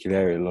a particular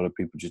area. A lot of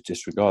people just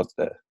disregard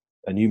that,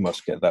 and you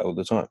must get that all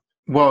the time.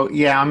 Well,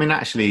 yeah, I mean,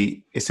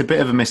 actually, it's a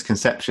bit of a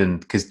misconception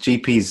because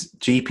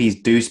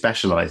GPs do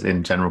specialize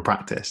in general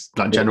practice.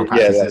 Like general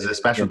practice is a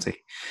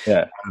specialty,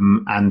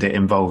 and it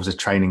involves a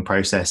training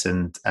process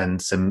and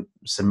some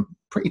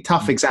pretty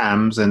tough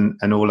exams and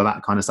all of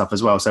that kind of stuff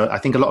as well. So I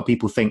think a lot of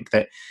people think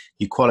that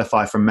you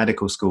qualify from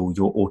medical school,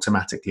 you're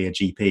automatically a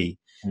GP,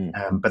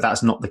 but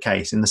that's not the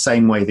case. In the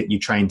same way that you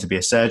train to be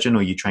a surgeon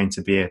or you train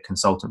to be a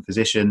consultant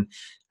physician,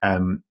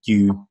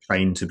 you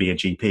train to be a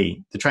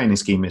GP. The training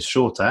scheme is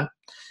shorter.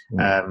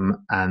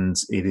 And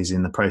it is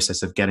in the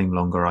process of getting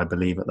longer, I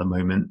believe, at the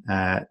moment,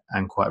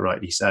 and quite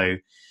rightly so.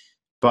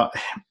 But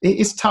it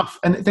is tough,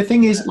 and the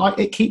thing is, like,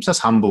 it keeps us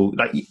humble,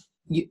 like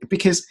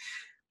because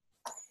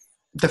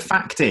the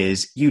fact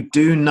is, you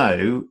do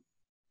know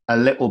a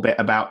little bit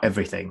about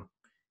everything,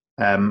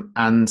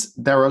 and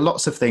there are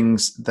lots of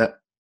things that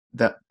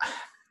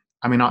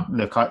I mean,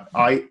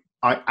 I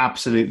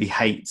absolutely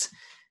hate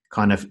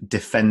kind of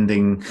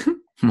defending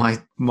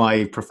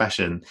my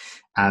profession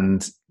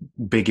and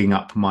bigging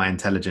up my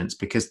intelligence,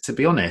 because to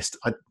be honest,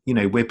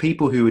 we're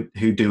people who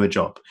do a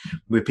job.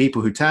 We're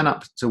people who turn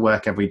up to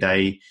work every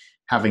day,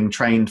 having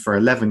trained for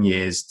 11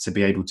 years to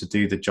be able to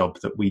do the job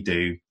that we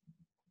do,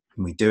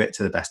 and we do it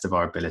to the best of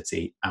our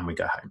ability, and we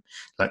go home.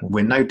 Like,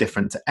 we're no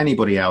different to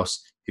anybody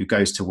else who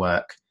goes to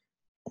work.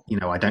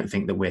 I don't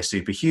think that we're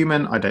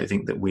superhuman. I don't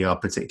think that we are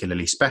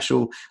particularly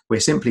special. We're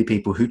simply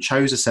people who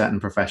chose a certain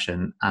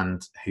profession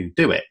and who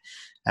do it.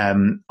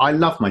 I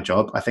love my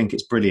job. I think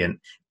it's brilliant.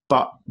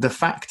 But the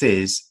fact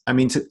is, I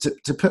mean,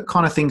 to put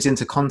kind of things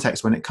into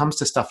context, when it comes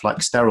to stuff like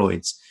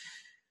steroids,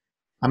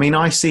 I mean,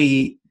 I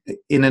see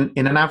in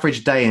an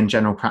average day in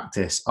general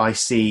practice, I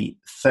see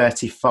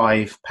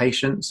 35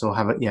 patients, or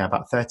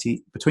about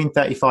 30, between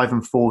 35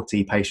 and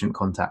 40 patient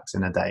contacts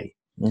in a day.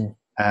 Mm.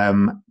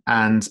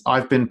 And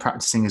I've been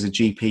practicing as a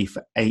GP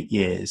for 8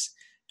 years.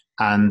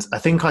 And I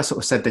think I sort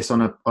of said this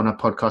on a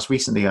podcast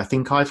recently. I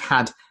think I've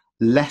had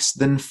less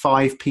than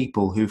 5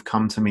 people who've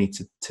come to me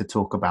to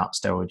talk about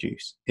steroid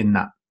use in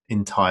that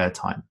entire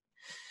time.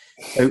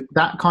 So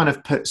that kind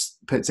of puts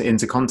it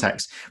into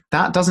context.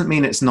 That doesn't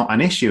mean it's not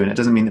an issue, and it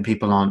doesn't mean that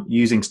people aren't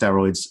using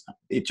steroids.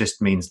 It just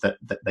means that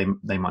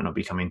they might not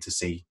be coming to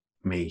see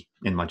me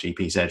in my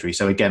GP surgery.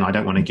 So again, I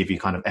don't want to give you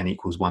kind of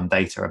N=1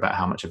 data about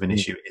how much of an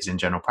issue it is in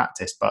general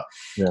practice, but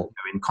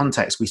in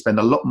context, we spend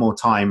a lot more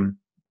time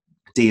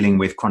dealing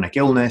with chronic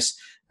illness,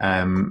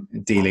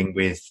 dealing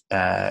with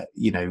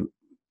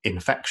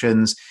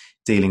infections,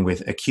 dealing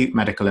with acute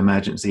medical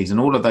emergencies, and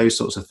all of those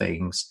sorts of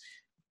things.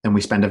 And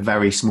we spend a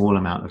very small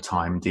amount of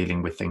time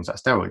dealing with things like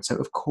steroids. So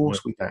of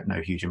course we don't know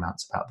huge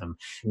amounts about them.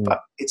 But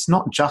it's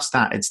not just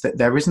that, it's that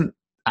there isn't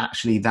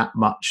actually that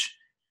much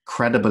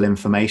credible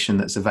information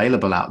that's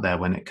available out there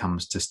when it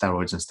comes to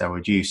steroids and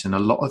steroid use. And a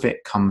lot of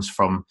it comes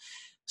from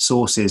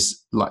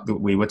sources like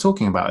that we were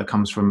talking about. It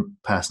comes from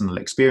personal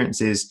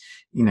experiences.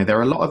 There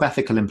are a lot of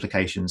ethical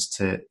implications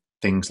to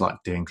things like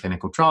doing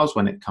clinical trials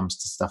when it comes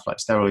to stuff like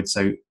steroids.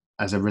 So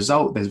as a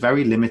result, there's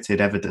very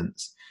limited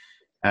evidence,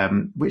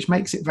 which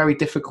makes it very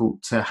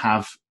difficult to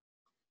have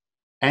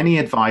any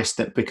advice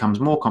that becomes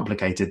more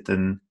complicated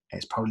than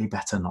it's probably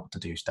better not to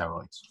do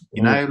steroids.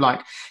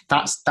 Like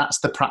that's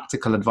the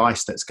practical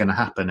advice that's going to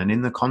happen. And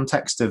in the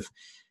context of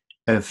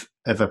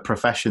a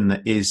profession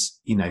that is,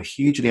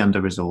 hugely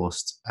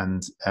under-resourced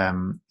and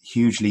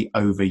hugely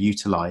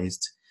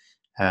overutilized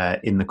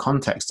in the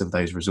context of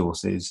those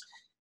resources,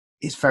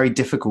 it's very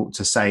difficult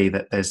to say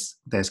that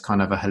there's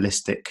kind of a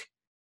holistic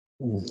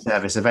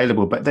service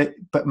available.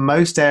 But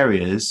most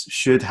areas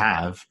should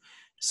have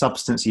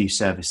substance use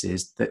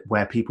services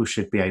where people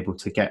should be able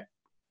to get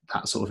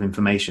that sort of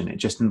information. It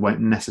just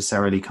won't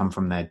necessarily come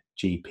from their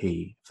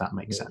GP, if that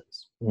makes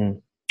sense.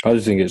 I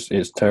just think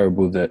it's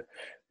terrible that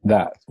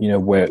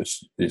where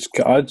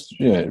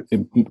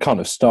it kind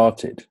of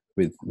started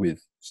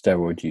with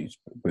steroid use,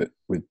 but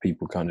with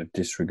people kind of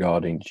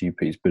disregarding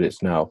GPs, but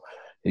it's now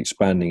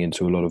expanding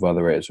into a lot of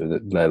other areas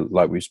that,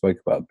 like we spoke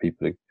about,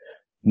 people are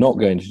not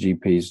going to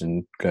GPs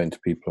and going to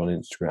people on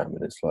Instagram,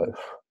 and it's like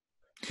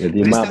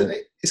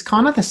it's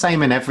kind of the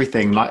same in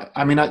everything. Like,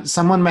 I mean,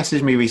 someone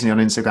messaged me recently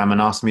on Instagram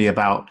and asked me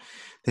about.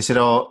 They said,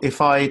 "Oh,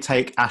 if I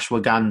take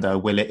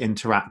ashwagandha, will it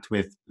interact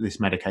with this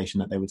medication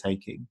that they were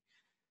taking?"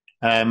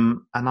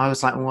 And I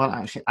was like,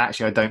 "Well,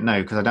 actually, I don't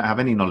know, because I don't have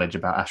any knowledge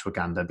about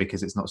ashwagandha,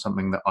 because it's not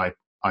something that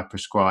I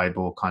prescribe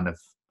or kind of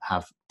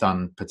have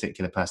done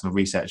particular personal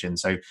research in.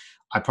 So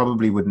I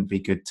probably wouldn't be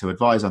good to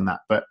advise on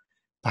that. But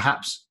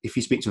perhaps if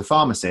you speak to a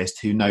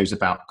pharmacist who knows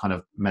about kind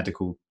of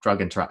medical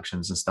drug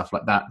interactions and stuff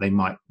like that, they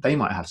might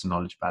have some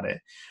knowledge about it."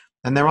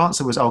 And their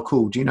answer was, "Oh,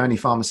 cool. Do you know any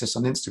pharmacists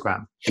on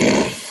Instagram?"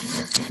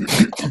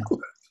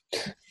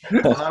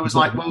 And I was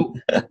like, well,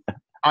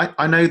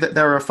 I know that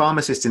there are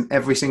pharmacists in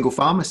every single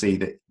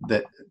pharmacy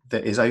that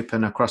is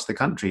open across the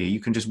country. You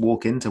can just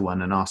walk into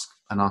one and ask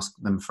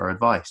them for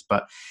advice.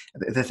 But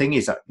the thing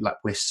is that, like,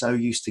 we're so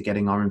used to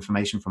getting our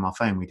information from our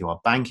phone. We do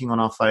our banking on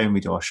our phone. We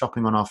do our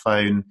shopping on our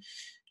phone.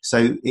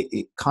 So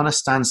it kind of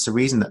stands to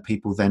reason that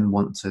people then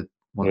want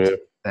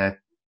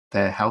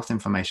their health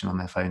information on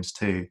their phones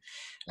too.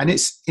 And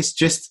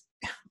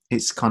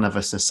it's kind of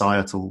a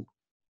societal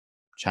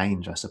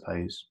change, I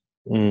suppose.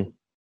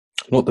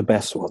 Not the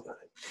best one.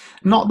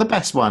 Not the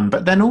best one,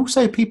 but then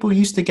also people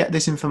used to get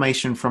this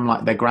information from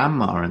like their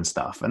grandma and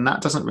stuff, and that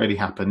doesn't really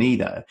happen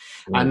either.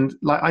 And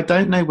like, I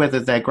don't know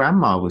whether their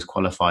grandma was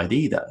qualified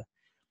either.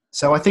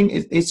 So I think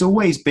it's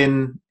always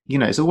been,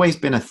 it's always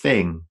been a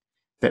thing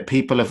that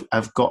people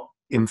have got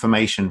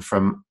information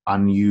from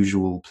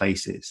unusual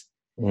places.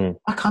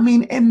 Like, I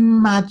mean,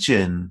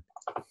 imagine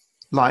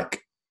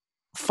like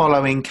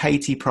following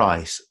Katie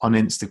Price on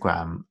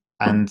Instagram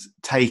and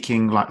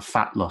taking like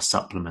fat loss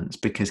supplements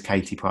because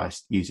Katie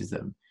Price uses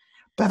them.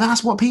 But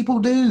that's what people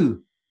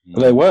do.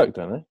 Well, they work,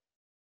 don't they?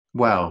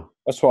 Well,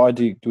 that's what I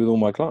do with all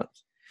my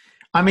clients.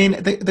 I mean,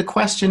 the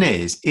question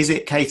is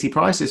it Katie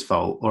Price's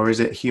fault or is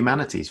it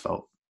humanity's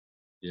fault?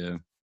 Yeah,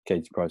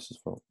 Katie Price's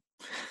fault.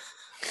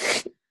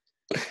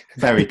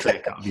 Very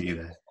clear-cut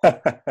view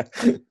there.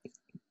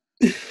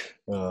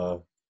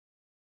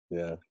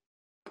 Yeah.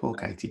 Poor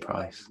Katie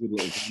Price. Good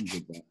little things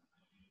with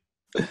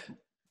that.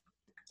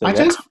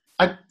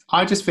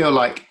 I just feel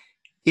like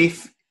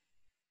if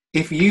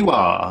you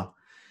are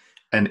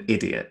an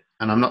idiot,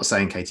 and I'm not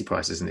saying Katie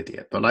Price is an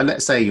idiot, but like,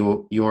 let's say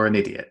you're an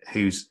idiot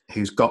who's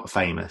got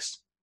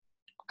famous,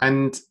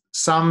 and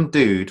some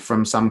dude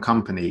from some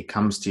company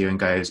comes to you and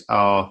goes,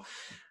 "Oh,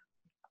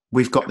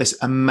 we've got this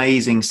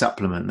amazing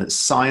supplement that's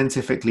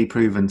scientifically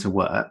proven to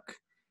work,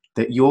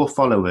 that your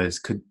followers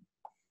could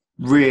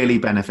really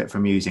benefit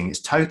from using.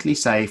 It's totally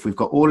safe. We've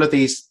got all of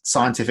these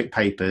scientific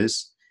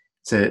papers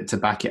to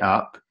back it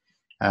up,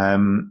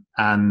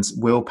 and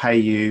we'll pay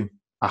you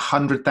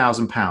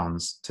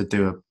 £100,000 to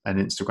do an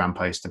Instagram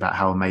post about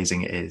how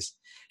amazing it is."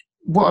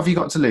 What have you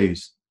got to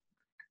lose?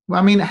 Well,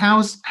 I mean,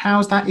 how's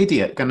that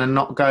idiot going to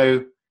not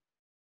go,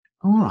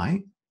 all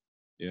right,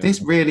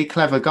 this really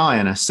clever guy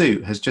in a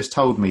suit has just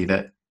told me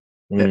that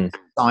it's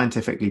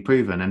scientifically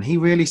proven, and he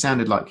really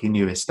sounded like he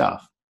knew his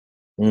stuff.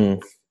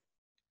 But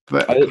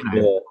if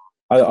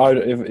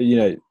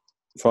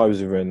I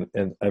was ever in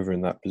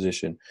that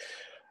position,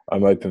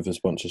 I'm open for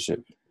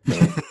sponsorship.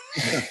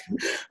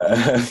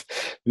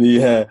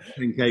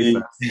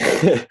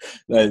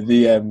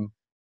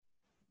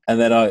 And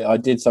then I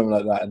did something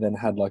like that, and then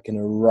had like an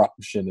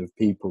eruption of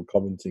people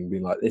commenting,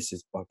 being like, "This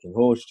is fucking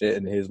horseshit,"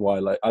 and here's why.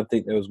 Like, I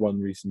think there was one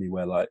recently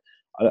where, like,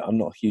 I'm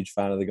not a huge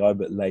fan of the guy,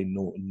 but Lane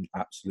Norton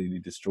absolutely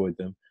destroyed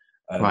them.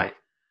 Right.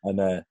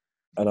 And I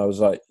was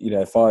like,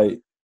 if I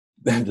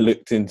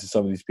looked into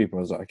some of these people,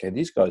 I was like, okay,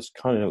 these guys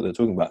kind of know what they're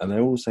talking about, and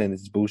they're all saying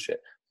this is bullshit.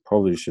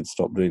 Probably should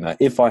stop doing that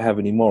if I have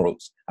any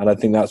morals. And I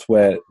think that's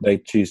where they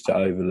choose to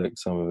overlook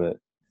some of it.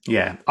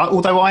 Yeah,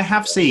 although I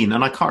have seen,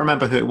 and I can't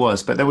remember who it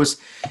was, but it was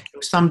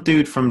some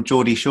dude from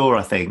Geordie Shore,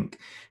 I think,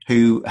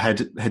 who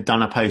had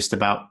done a post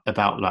about like,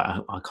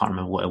 I can't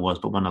remember what it was,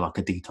 but one of like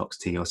a detox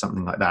tea or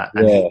something like that,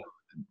 and he,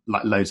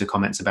 like, loads of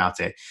comments about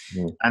it.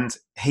 And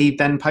he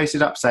then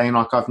posted up saying,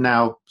 like, "I've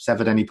now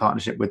severed any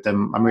partnership with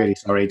them. I'm really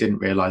sorry, didn't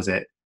realise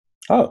it."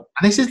 Oh,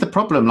 and this is the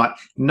problem. Like,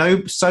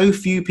 so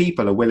few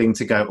people are willing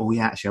to go, "Oh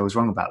yeah, actually, I was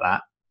wrong about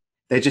that."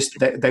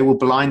 They will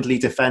blindly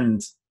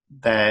defend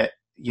their,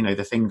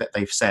 the thing that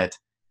they've said,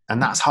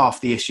 and that's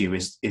half the issue.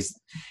 Is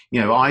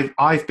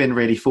I've been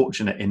really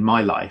fortunate in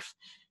my life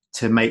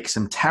to make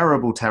some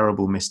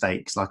terrible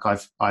mistakes. Like,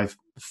 I've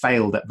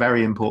failed at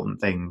very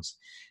important things,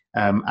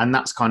 and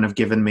that's kind of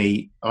given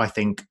me, I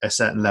think, a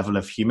certain level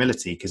of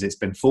humility, because it's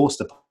been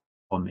forced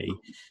upon me.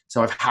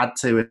 So I've had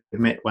to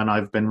admit when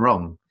I've been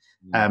wrong.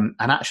 And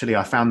actually,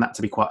 I found that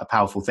to be quite a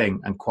powerful thing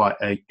and quite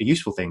a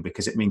useful thing,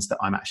 because it means that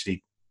I'm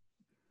actually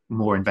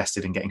more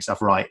invested in getting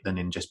stuff right than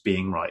in just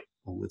being right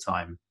all the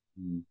time,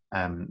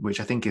 which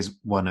I think is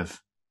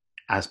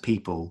as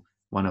people,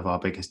 one of our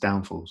biggest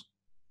downfalls.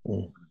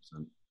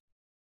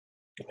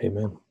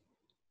 Amen.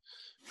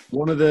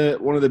 One of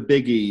the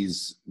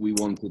biggies we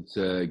wanted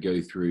to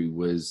go through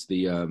was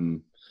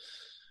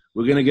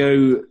we're going to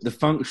go the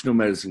functional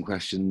medicine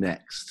question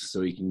next,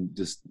 so we can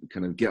just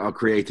kind of get our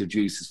creative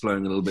juices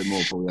flowing a little bit more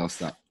before we ask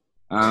that.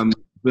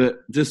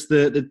 But just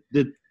the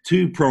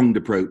two-pronged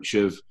approach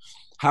of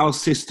how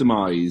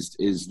systemized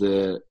is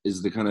the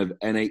kind of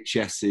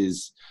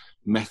NHS's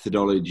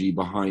methodology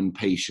behind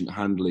patient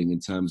handling in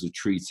terms of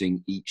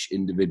treating each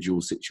individual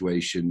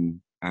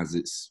situation as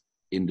it's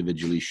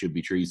individually should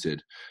be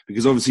treated.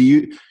 Because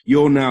obviously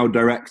you're now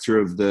director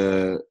of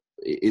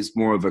it's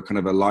more of a kind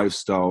of a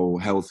lifestyle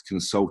health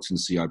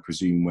consultancy, I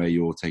presume, where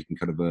you're taking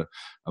kind of a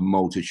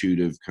multitude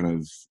of kind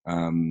of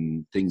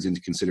things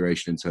into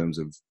consideration in terms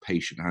of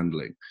patient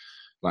handling.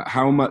 Like,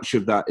 how much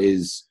of that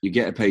is you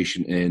get a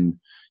patient in,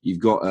 you've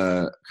got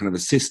a kind of a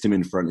system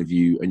in front of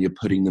you, and you're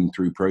putting them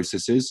through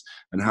processes,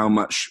 and how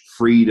much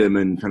freedom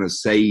and kind of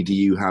say do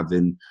you have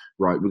in,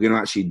 right, we're going to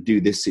actually do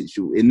this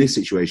in this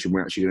situation,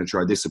 we're actually going to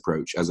try this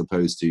approach, as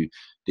opposed to,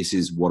 this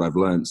is what I've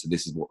learned, so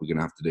this is what we're going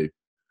to have to do.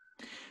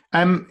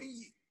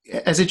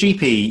 As a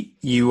GP,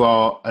 you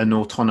are an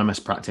autonomous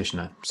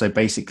practitioner. So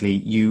basically,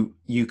 you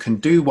can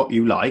do what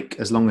you like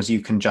as long as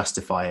you can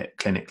justify it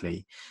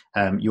clinically.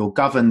 You're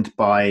governed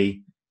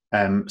by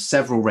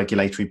several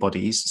regulatory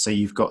bodies. So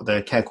you've got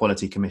the Care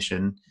Quality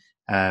Commission,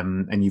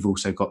 and you've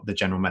also got the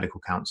General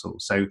Medical Council.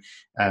 So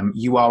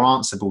you are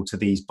answerable to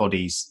these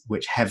bodies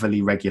which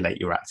heavily regulate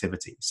your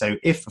activity. So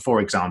if,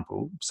 for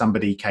example,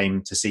 somebody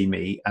came to see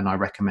me and I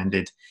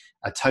recommended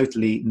a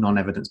totally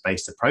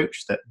non-evidence-based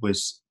approach that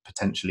was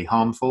potentially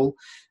harmful,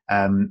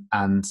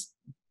 and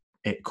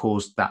it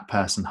caused that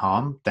person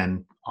harm,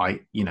 then I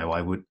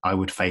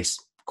would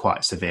face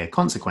quite severe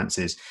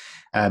consequences.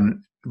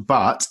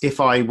 But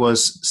if I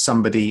was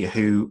somebody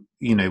who,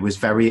 was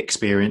very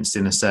experienced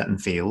in a certain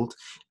field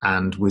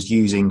and was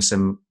using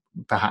some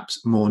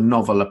perhaps more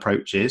novel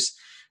approaches,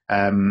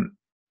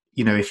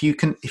 if you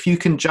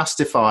can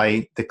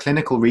justify the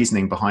clinical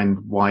reasoning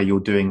behind why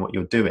you're doing what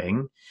you're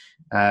doing,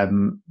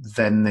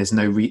 then there's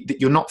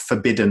you're not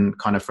forbidden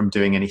kind of from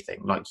doing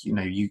anything. Like,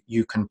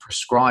 you can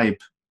prescribe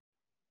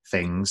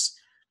things.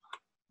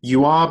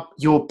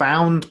 You're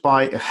bound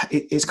by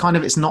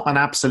it's not an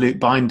absolute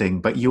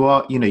binding, but you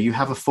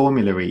have a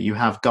formulary, you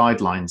have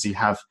guidelines, you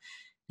have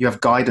you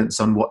have guidance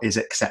on what is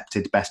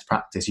accepted best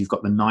practice. You've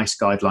got the NICE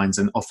guidelines,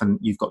 and often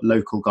you've got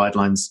local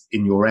guidelines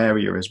in your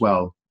area as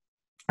well,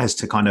 as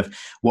to kind of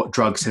what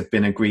drugs have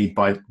been agreed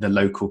by the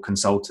local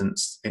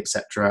consultants,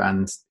 etc.,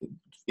 and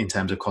in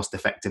terms of cost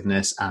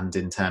effectiveness and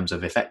in terms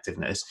of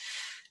effectiveness.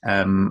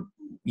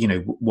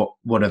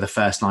 What are the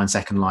first line,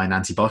 second line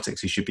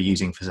antibiotics you should be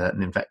using for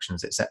certain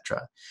infections,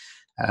 etc.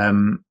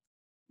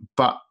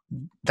 But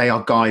they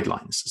are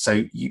guidelines,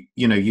 so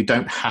you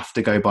don't have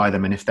to go by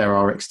them. And if there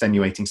are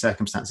extenuating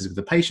circumstances with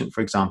the patient, for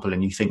example,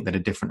 and you think that a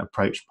different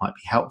approach might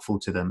be helpful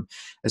to them,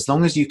 as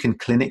long as you can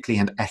clinically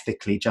and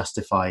ethically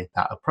justify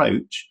that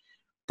approach,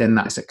 then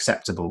that's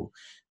acceptable.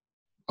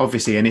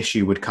 Obviously, an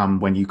issue would come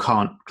when you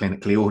can't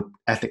clinically or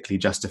ethically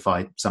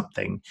justify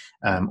something,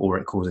 or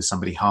it causes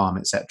somebody harm,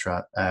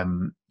 etc.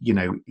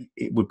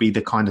 It would be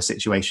the kind of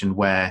situation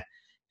where,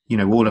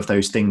 all of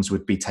those things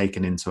would be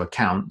taken into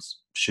account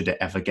should it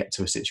ever get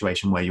to a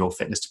situation where your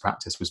fitness to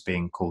practice was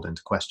being called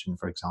into question,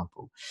 for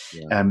example.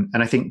 Yeah. And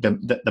I think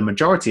the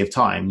majority of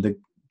time, the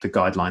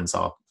guidelines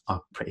are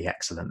pretty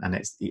excellent, and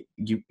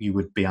you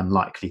would be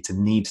unlikely to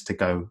need to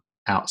go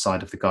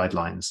outside of the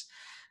guidelines.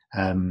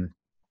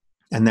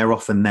 And they're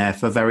often there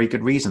for very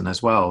good reason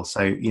as well.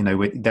 So,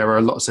 there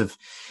are lots of,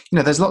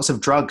 there's lots of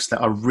drugs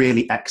that are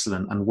really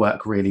excellent and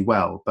work really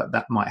well, but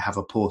that might have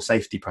a poor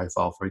safety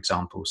profile, for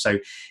example. So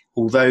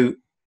although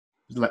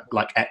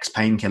like X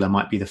painkiller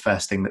might be the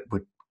first thing that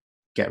would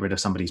get rid of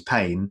somebody's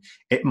pain,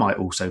 it might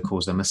also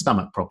cause them a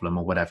stomach problem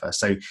or whatever.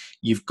 So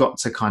you've got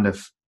to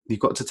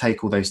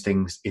take all those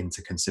things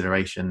into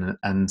consideration.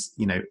 And,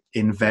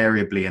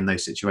 invariably in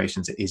those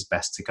situations, it is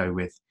best to go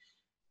with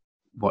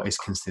what is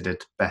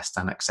considered best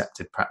and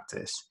accepted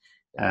practice.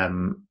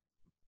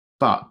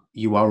 But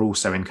you are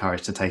also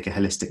encouraged to take a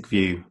holistic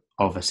view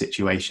of a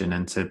situation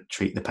and to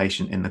treat the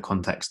patient in the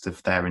context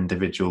of their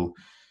individual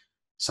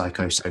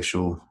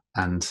psychosocial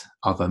and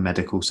other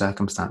medical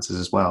circumstances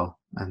as well.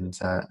 And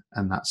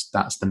that's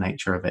the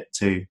nature of it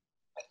too.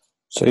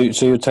 So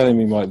you're telling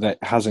me, Mike, that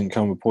hasn't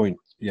come a point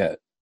yet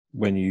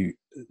when you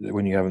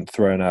haven't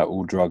thrown out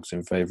all drugs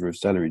in favour of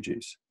celery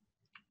juice?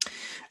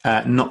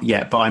 Not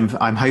yet, but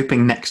I'm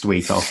hoping next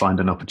week I'll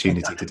find an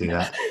opportunity to do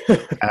that.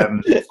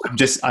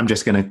 I'm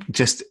just going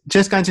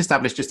to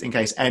establish, just in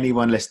case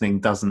anyone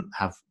listening doesn't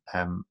have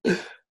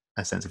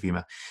a sense of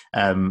humour,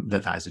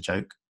 that is a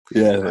joke.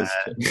 Yeah,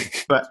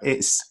 but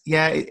it's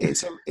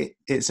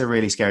a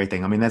really scary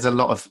thing. I mean,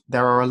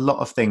 there are a lot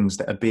of things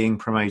that are being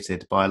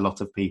promoted by a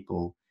lot of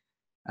people,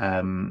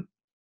 and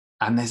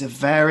there's a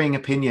varying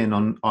opinion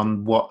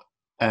on what.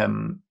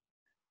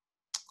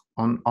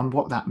 On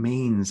what that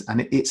means,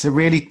 and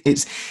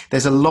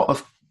there's a lot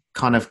of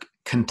kind of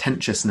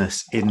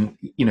contentiousness in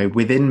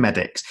within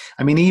medics.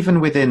 I mean, even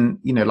within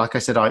like I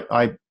said,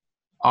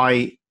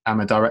 I am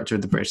a director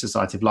of the British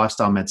Society of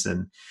Lifestyle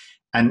Medicine,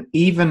 and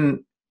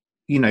even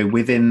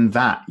within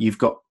that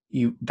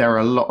there are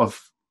a lot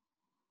of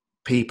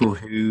people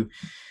who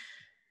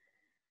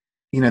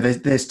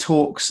there's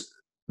talks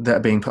that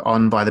are being put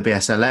on by the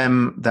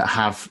BSLM that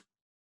have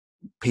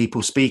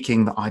people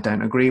speaking that I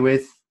don't agree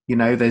with.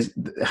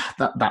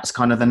 That's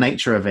kind of the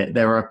nature of it.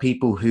 There are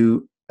people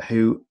who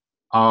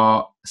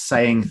are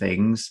saying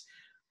things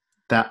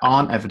that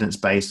aren't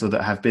evidence-based or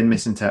that have been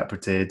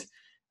misinterpreted.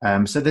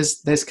 So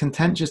there's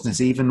contentiousness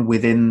even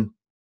within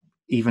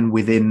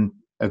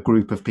a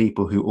group of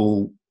people who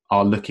all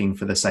are looking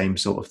for the same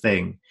sort of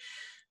thing.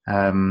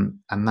 And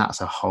that's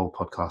a whole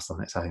podcast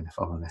on its own, if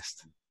I'm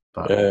honest.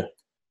 But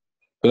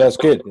that's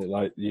good. And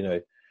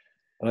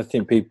I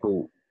think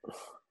people,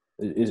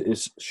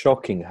 it's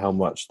shocking how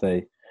much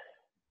they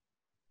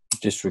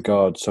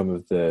disregard some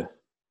of the,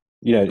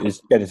 it's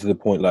getting to the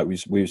point like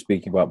we were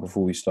speaking about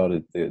before we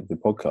started the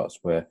podcast,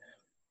 where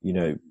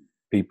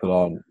people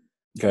aren't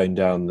going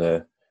down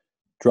the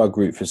drug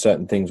route for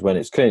certain things when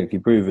it's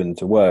clinically proven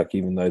to work,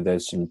 even though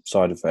there's some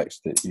side effects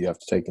that you have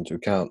to take into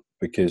account,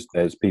 because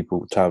there's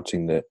people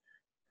touting that,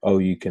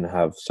 you can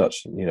have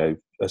such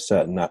a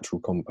certain natural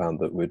compound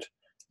that would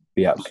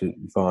be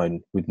absolutely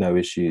fine with no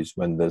issues,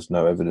 when there's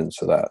no evidence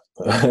for that.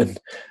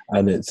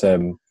 and it's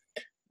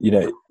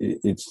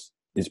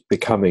it's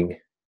becoming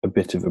a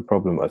bit of a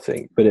problem, I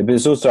think. But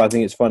it's also, I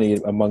think it's funny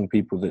among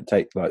people that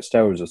take like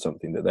steroids or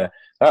something, that they're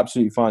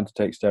absolutely fine to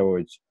take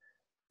steroids,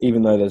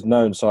 even though there's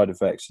known side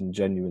effects and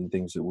genuine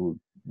things that will,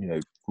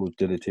 cause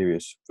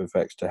deleterious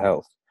effects to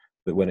health.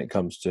 But when it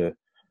comes to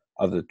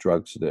other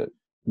drugs that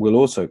will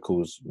also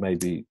cause,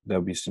 maybe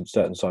there'll be some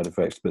certain side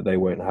effects, but they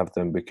won't have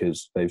them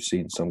because they've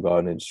seen some guy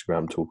on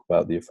Instagram talk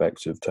about the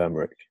effects of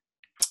turmeric.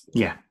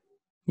 Yeah,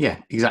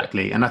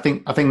 exactly. And I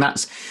think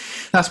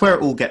that's where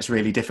it all gets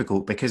really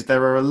difficult, because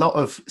there are a lot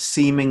of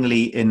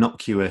seemingly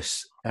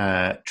innocuous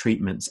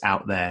treatments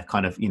out there,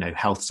 kind of,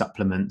 health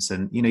supplements.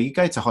 And, you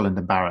go to Holland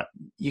and Barrett,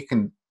 you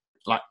can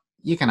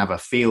have a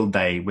field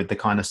day with the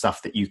kind of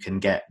stuff that you can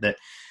get that,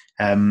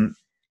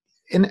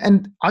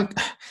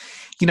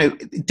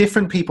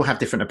 different people have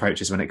different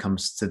approaches when it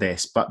comes to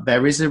this, but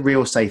there is a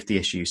real safety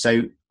issue.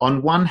 So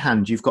on one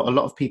hand, you've got a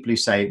lot of people who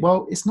say,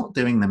 well, it's not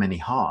doing them any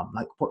harm.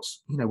 Like,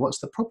 what's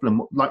the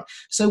problem? Like,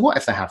 so what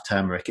if they have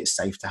turmeric? It's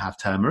safe to have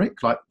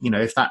turmeric. Like,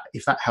 if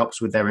that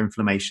helps with their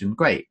inflammation,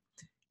 great.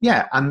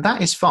 Yeah. And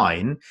that is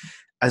fine,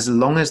 as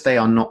long as they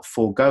are not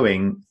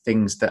foregoing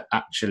things that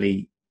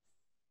actually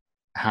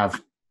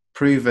have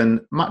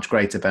proven much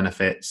greater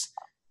benefits.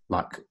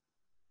 Like,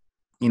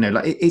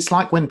 it's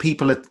like when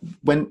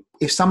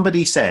if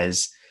somebody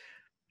says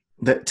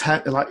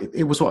that, like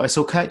it was what I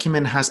saw,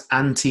 curcumin has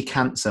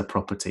anti-cancer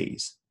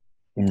properties.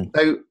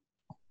 So,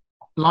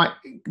 like,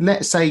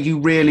 let's say you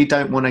really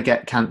don't want to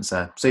get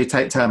cancer, so you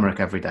take turmeric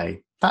every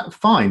day. That's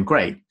fine,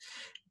 great.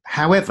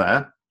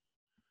 However,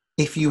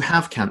 if you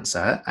have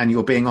cancer and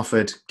you're being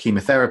offered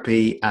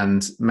chemotherapy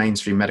and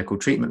mainstream medical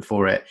treatment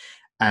for it,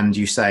 and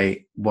you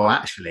say, well,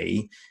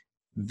 actually,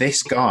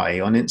 this guy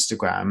on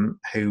Instagram,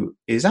 who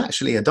is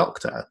actually a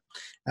doctor,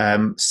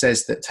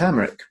 says that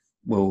turmeric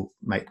will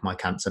make my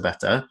cancer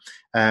better.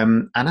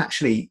 And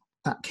actually,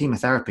 that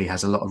chemotherapy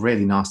has a lot of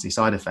really nasty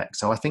side effects.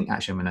 So I think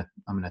actually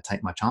I'm gonna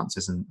take my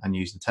chances and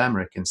use the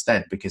turmeric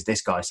instead because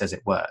this guy says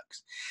it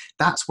works.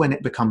 That's when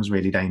it becomes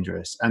really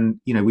dangerous. And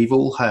we've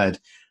all heard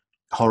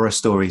horror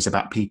stories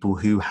about people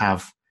who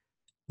have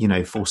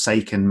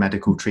forsaken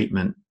medical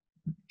treatment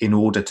in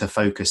order to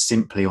focus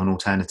simply on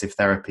alternative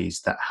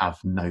therapies that have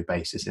no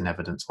basis in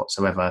evidence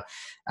whatsoever,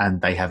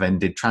 and they have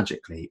ended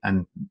tragically.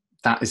 And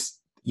that is,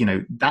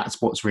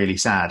 that's what's really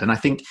sad. And I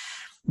think,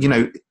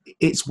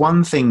 it's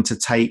one thing to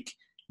take,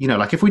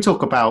 like if we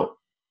talk about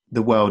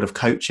the world of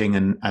coaching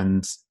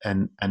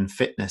and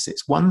fitness,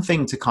 it's one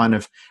thing to kind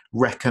of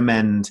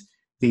recommend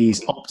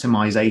these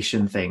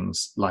optimization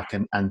things, like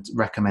and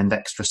recommend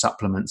extra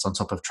supplements on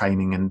top of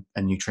training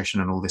and nutrition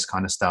and all this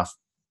kind of stuff,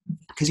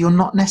 because you're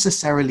not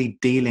necessarily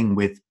dealing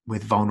with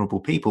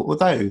vulnerable people.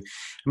 Although,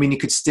 you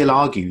could still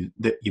argue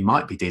that you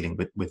might be dealing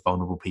with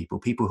vulnerable people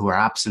who are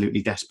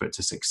absolutely desperate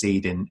to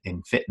succeed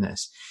in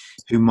fitness,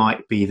 who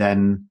might be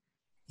then,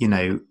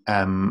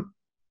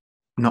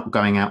 not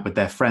going out with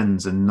their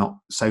friends and not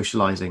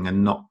socializing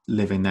and not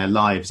living their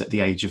lives at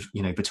the age of,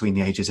 between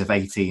the ages of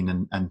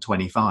 18 and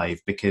 25,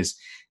 because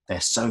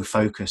they're so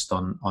focused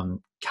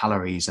on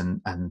calories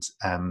and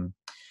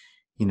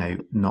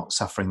not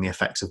suffering the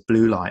effects of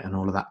blue light and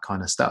all of that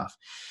kind of stuff.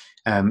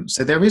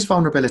 So there is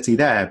vulnerability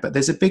there, but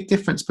there's a big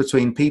difference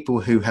between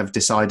people who have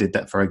decided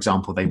that, for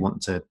example, they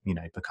want to,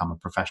 become a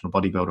professional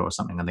bodybuilder or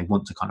something, and they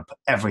want to kind of put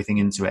everything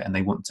into it, and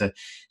they want to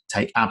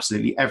take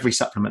absolutely every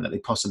supplement that they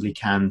possibly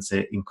can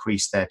to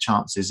increase their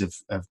chances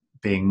of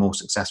being more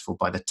successful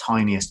by the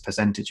tiniest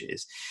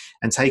percentages,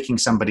 and taking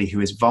somebody who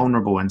is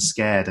vulnerable and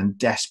scared and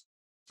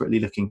desperately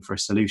looking for a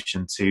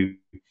solution to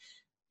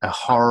a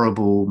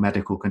horrible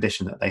medical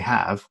condition that they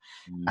have,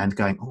 and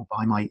going, oh,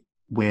 buy my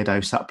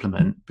weirdo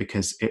supplement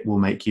because it will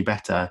make you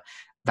better.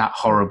 That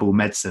horrible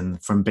medicine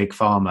from Big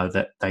Pharma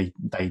that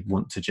they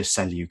want to just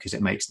sell you because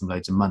it makes them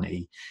loads of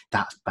money.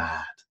 That's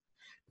bad.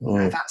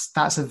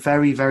 That's a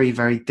very, very,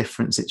 very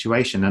different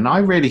situation. And I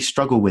really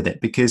struggle with it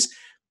because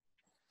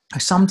I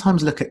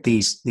sometimes look at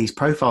these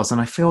profiles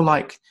and I feel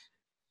like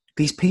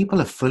these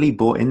people are fully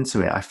bought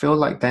into it. I feel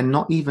like they're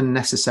not even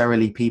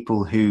necessarily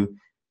people who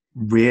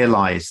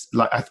realize,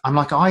 like, I'm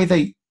like, are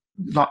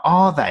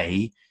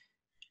they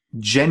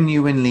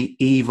genuinely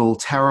evil,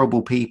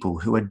 terrible people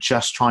who are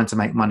just trying to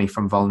make money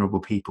from vulnerable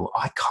people?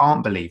 I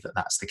can't believe that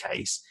that's the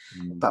case,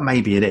 but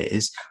maybe it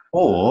is.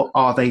 Or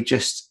are they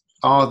just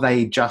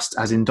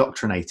as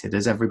indoctrinated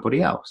as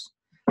everybody else?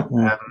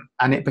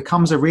 And it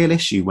becomes a real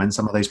issue when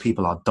some of those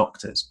people are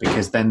doctors,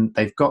 because then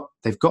they've got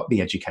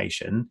the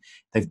education,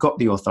 they've got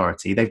the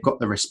authority, they've got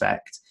the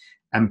respect,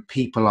 and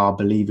people are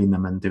believing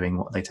them and doing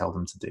what they tell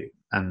them to do,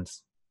 and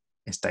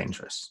it's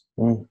dangerous.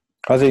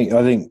 I think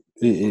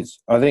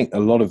a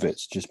lot of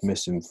it's just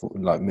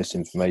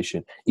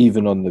misinformation,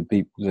 even on the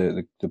people,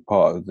 the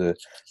part of the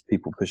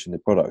people pushing the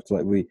product.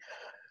 Like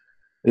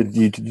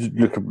you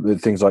look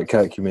at things like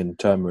curcumin,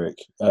 turmeric.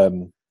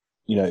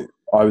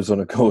 I was on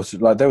a course.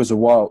 Like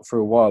for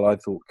a while, I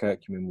thought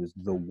curcumin was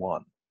the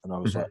one, and I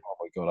was like, oh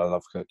my god, I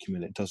love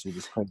curcumin. It does all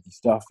this crazy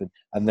stuff,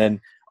 and then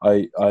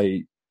I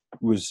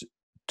was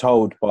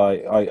told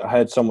I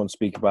heard someone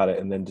speak about it,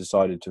 and then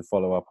decided to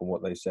follow up on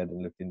what they said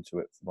and look into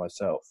it for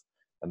myself.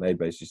 And they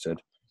basically said,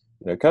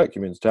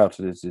 curcumin's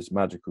touted as this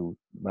magical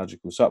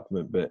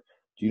supplement, but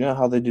do you know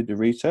how they did the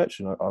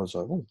research? And I was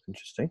like, oh,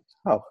 interesting.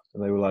 How?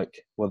 And they were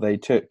like, well, they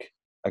took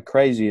a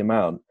crazy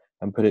amount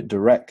and put it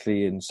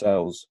directly in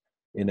cells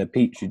in a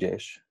petri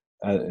dish,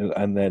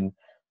 and then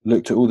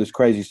looked at all this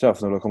crazy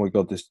stuff. And they're like, oh my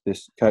god,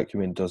 this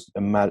curcumin does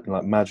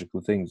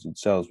magical things in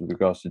cells with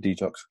regards to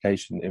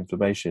detoxification,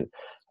 inflammation.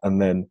 And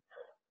then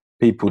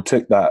people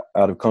took that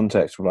out of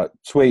context. Were like,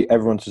 sweet,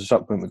 everyone's a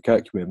supplement with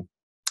curcumin.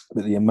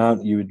 But the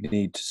amount you would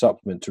need to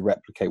supplement to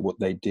replicate what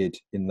they did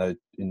in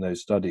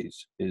those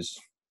studies is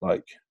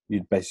like,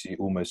 you'd basically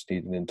almost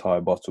need an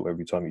entire bottle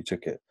every time you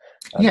took it.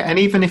 And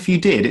even if you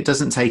did, it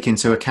doesn't take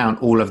into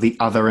account all of the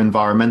other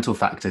environmental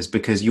factors,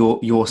 because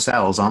your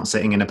cells aren't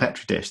sitting in a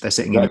petri dish; they're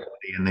sitting in your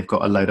body, and they've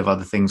got a load of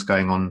other things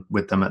going on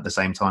with them at the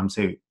same time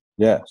too.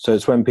 Yeah, so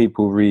it's when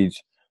people read,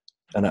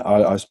 and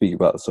I speak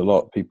about this a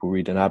lot, people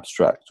read an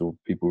abstract or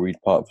people read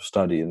part of a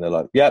study and they're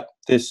like, yep,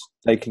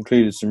 they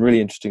concluded some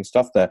really interesting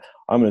stuff there.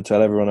 I'm going to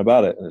tell everyone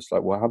about it. And it's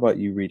like, well, how about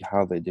you read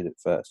how they did it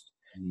first?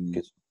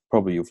 Because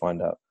probably you'll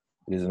find out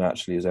it isn't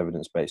actually as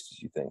evidence-based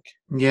as you think.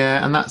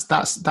 Yeah, and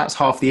that's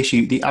half the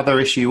issue. The other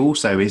issue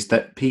also is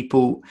that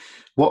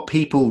what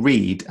people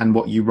read and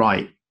what you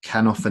write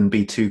can often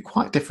be two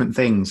quite different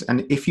things.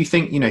 And if you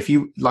think, if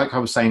you, like I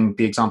was saying,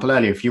 the example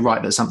earlier, if you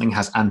write that something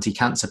has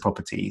anti-cancer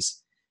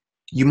properties,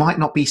 you might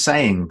not be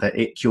saying that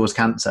it cures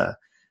cancer.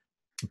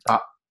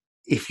 But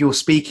if you're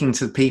speaking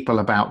to people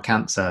about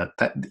cancer,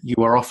 that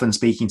you are often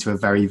speaking to a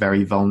very,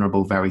 very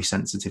vulnerable, very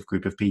sensitive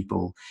group of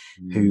people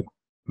who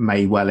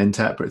may well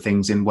interpret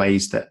things in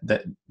ways that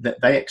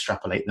they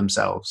extrapolate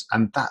themselves.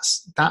 And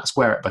that's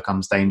where it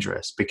becomes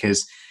dangerous,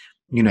 because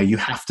you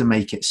have to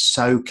make it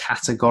so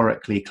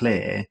categorically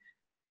clear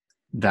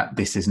that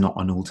this is not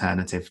an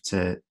alternative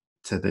to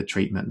the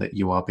treatment that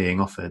you are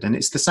being offered. And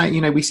it's the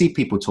same, we see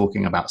people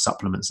talking about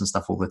supplements and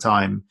stuff all the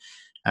time,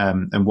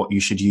 and what you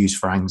should use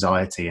for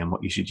anxiety and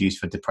what you should use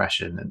for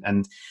depression.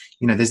 And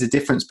there's a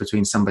difference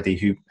between somebody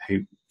who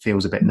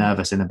feels a bit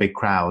nervous in a big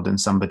crowd and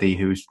somebody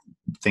who's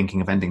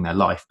thinking of ending their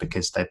life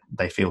because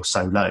they feel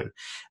so low.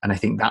 And I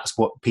think that's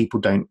what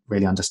people don't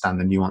really understand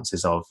the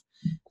nuances of.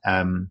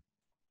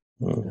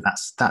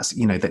 That's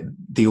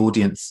the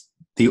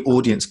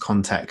audience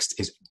context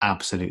is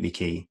absolutely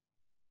key.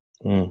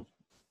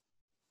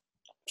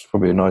 It's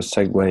probably a nice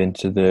segue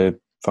into the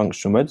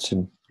functional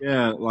medicine.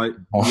 Yeah, like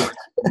you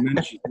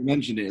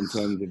mentioned it in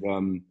terms of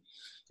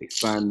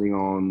expanding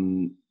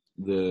on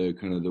the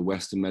kind of the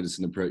Western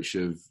medicine approach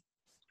of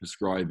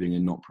prescribing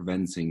and not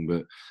preventing.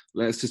 But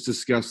let's just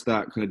discuss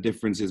that kind of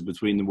differences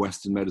between the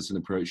Western medicine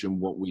approach and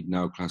what we'd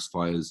now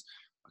classify as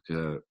like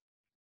a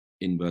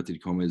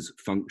inverted commas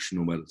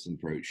functional medicine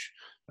approach.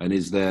 And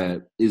is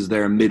there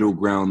a middle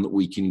ground that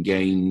we can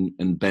gain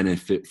and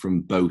benefit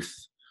from both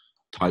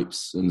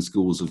types and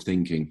schools of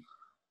thinking?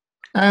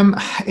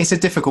 It's a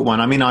difficult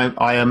one. I mean,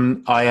 I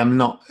am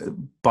not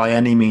by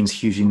any means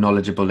hugely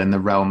knowledgeable in the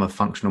realm of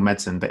functional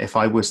medicine, but if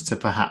I was to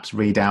perhaps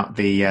read out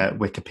the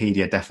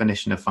Wikipedia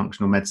definition of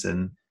functional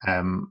medicine,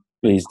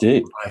 please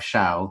do. I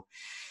shall.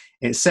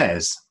 It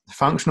says,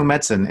 functional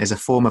medicine is a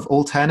form of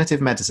alternative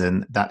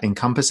medicine that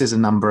encompasses a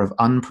number of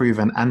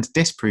unproven and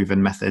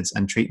disproven methods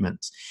and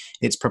treatments.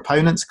 Its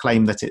proponents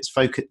claim that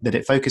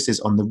it focuses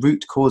on the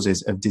root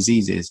causes of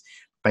diseases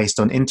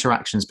based on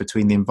interactions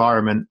between the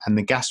environment and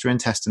the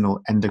gastrointestinal,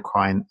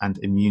 endocrine, and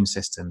immune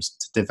systems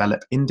to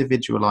develop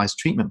individualized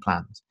treatment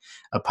plans.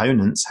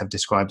 Opponents have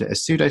described it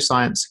as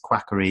pseudoscience,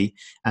 quackery,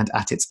 and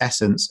at its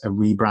essence, a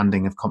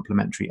rebranding of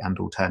complementary and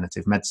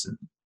alternative medicine.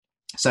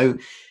 So,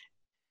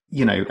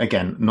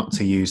 again, not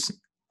to use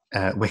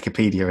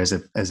Wikipedia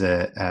as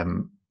a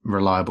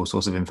reliable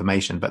source of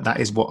information, but that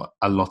is what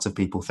a lot of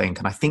people think.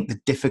 And I think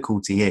the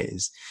difficulty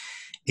is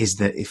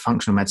that if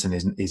functional medicine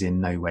is in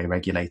no way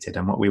regulated,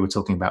 and what we were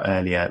talking about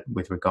earlier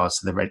with regards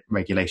to the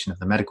regulation of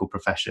the medical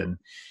profession,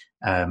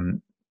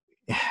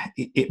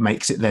 it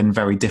makes it then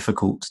very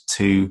difficult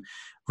to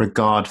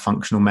regard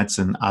functional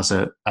medicine as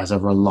a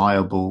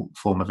reliable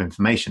form of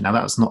information. Now,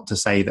 that's not to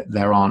say that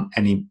there aren't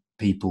any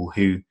people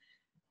who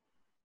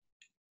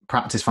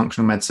practice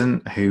functional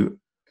medicine who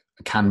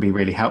can be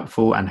really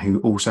helpful and who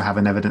also have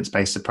an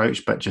evidence-based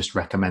approach, but just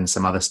recommend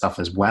some other stuff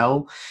as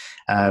well.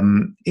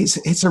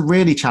 It's a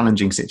really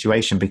challenging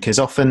situation because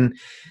often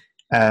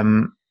I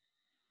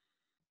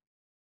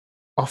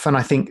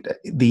think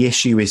the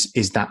issue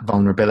is that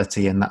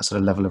vulnerability and that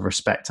sort of level of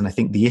respect. And I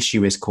think the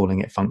issue is calling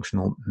it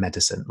functional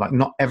medicine. Like,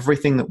 not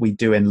everything that we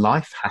do in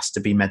life has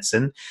to be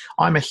medicine.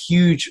 I'm a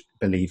huge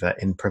believer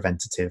in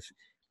preventative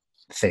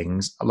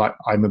things. Like,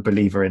 I'm a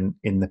believer in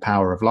the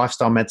power of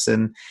lifestyle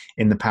medicine,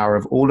 in the power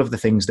of all of the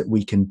things that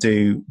we can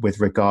do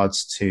with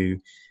regards to,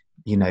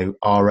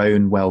 our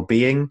own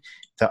well-being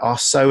that are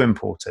so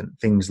important.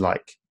 Things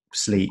like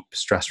sleep,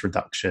 stress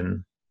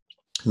reduction,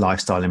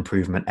 lifestyle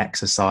improvement,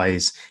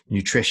 exercise,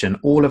 nutrition,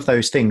 all of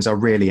those things are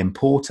really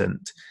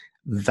important.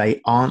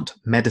 They aren't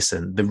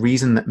medicine. The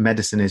reason that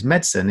medicine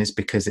is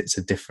because it's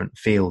a different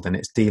field and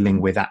it's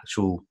dealing with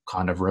actual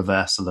kind of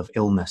reversal of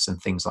illness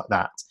and things like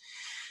that.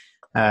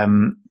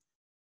 And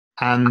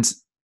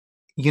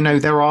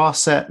there are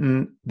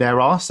certain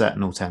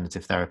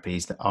alternative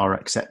therapies that are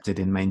accepted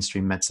in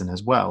mainstream medicine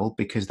as well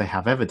because they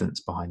have evidence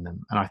behind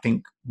them. And I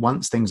think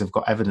once things have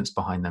got evidence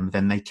behind them,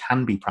 then they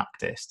can be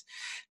practiced.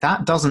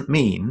 That doesn't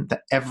mean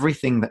that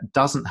everything that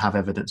doesn't have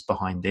evidence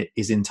behind it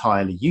is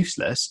entirely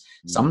useless.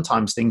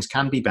 Sometimes things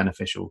can be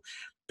beneficial.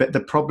 But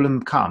the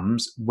problem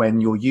comes when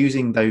you're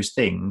using those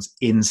things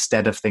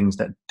instead of things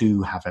that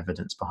do have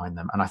evidence behind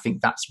them. And I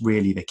think that's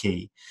really the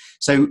key.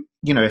 So,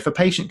 if a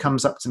patient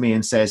comes up to me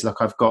and says, look,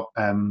 I've got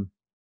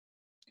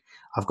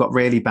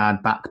really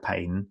bad back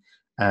pain,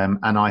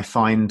 and I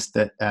find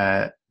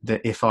that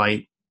if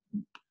I,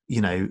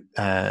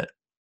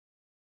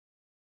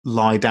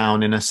 lie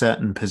down in a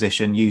certain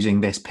position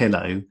using this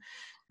pillow,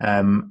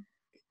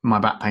 my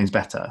back pain's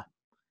better.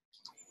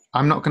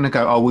 I'm not going to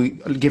go, oh,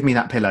 give me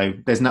that pillow.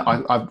 There's no,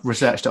 I've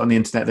researched it on the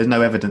internet. There's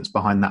no evidence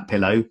behind that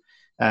pillow.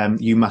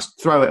 You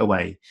must throw it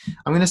away.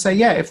 I'm going to say,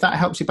 yeah, if that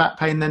helps your back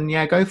pain, then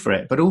yeah, go for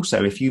it. But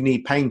also, if you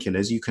need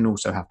painkillers, you can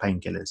also have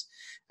painkillers.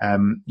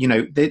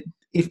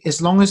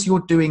 As long as you're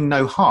doing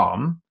no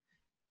harm,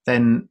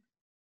 then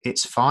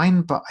it's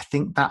fine. But I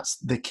think that's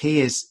the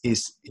key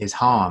is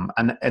harm.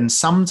 And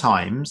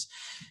sometimes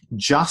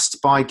just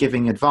by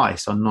giving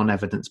advice on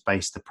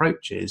non-evidence-based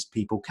approaches,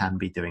 people can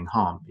be doing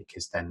harm,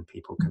 because then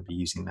people can be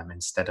using them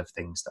instead of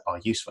things that are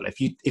useful.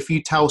 If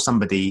you tell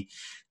somebody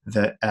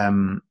that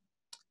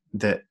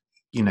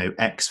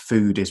X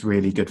food is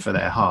really good for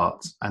their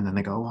heart, and then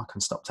they go, oh, I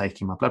can stop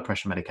taking my blood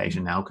pressure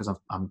medication now because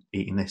I'm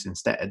eating this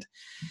instead,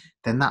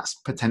 then that's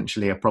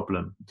potentially a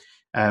problem.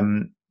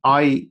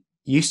 I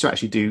used to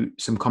actually do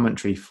some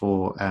commentary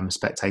for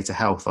Spectator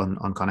Health on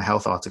kind of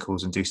health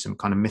articles and do some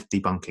kind of myth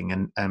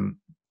debunking, and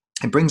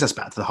it brings us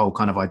back to the whole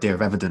kind of idea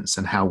of evidence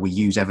and how we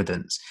use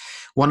evidence.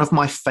 One of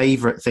my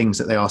favorite things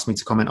that they asked me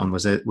to comment on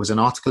was an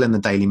article in the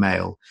Daily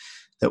Mail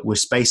that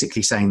was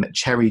basically saying that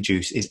cherry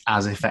juice is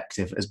as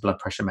effective as blood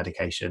pressure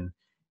medication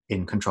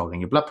in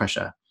controlling your blood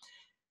pressure.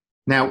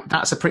 Now,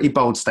 that's a pretty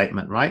bold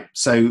statement, right?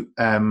 So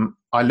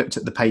I looked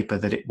at the paper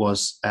that it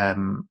was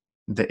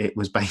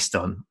based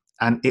on,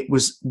 and it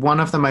was one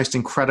of the most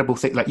incredible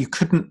things. Like you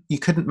couldn't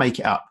make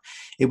it up.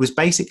 It was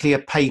basically a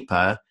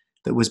paper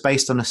that was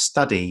based on a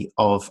study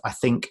of, I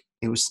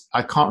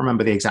can't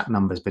remember the exact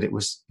numbers, but it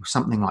was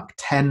something like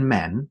 10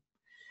 men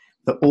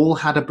that all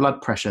had a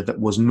blood pressure that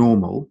was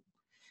normal.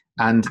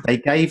 And they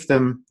gave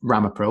them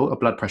Ramipril, a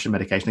blood pressure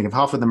medication. They give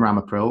half of them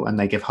Ramipril and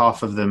they give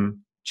half of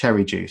them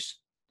cherry juice.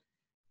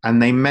 And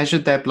they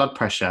measured their blood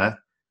pressure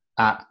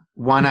at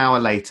 1 hour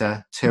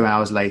later, 2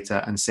 hours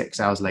later, and 6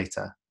 hours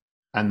later.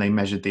 And they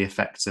measured the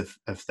effects of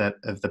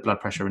the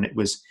blood pressure. And it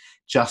was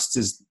just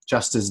as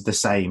the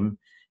same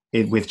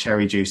with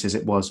cherry juice as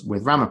it was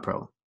with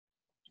Ramipril.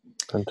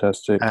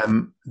 Fantastic.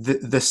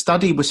 The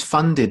study was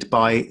funded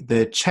by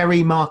the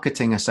Cherry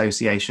Marketing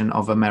Association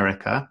of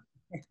America.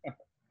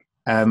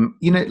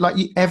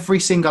 Every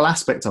single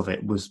aspect of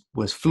it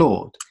was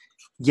flawed.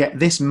 Yet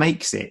this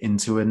makes it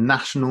into a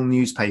national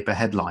newspaper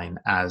headline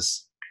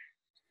as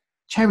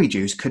cherry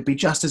juice could be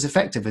just as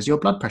effective as your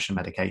blood pressure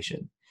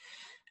medication.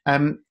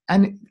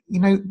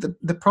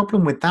 The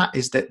problem with that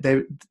is that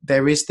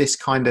there is this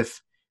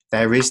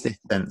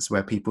sense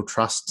where people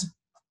trust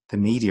the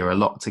media a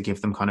lot to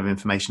give them kind of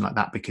information like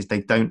that, because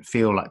they don't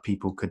feel like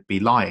people could be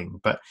lying.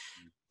 But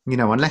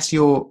unless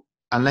you're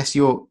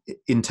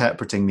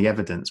interpreting the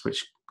evidence,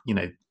 which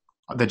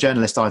the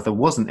journalist either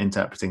wasn't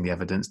interpreting the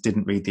evidence,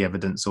 didn't read the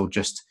evidence, or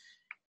just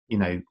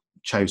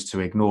chose to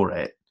ignore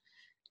it,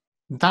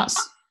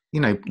 that's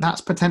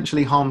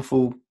potentially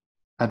harmful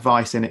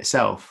advice in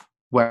itself,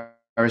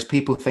 whereas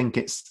people think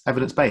it's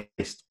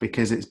evidence-based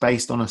because it's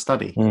based on a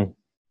study.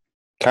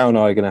 Cal and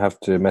I are going to have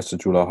to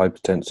message all our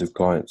hypertensive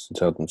clients and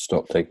tell them to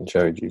stop taking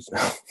cherry juice.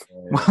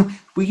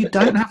 Well, you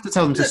don't have to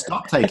tell them to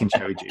stop taking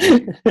cherry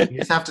juice. You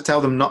just have to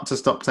tell them not to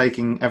stop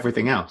taking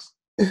everything else.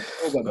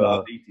 Got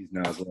diabetes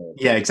now as well.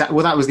 Yeah, exactly.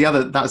 Well, that was the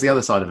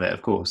other side of it,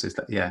 of course, is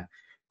that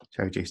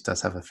cherry juice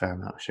does have a fair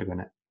amount of sugar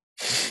in it.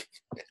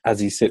 As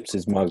he sips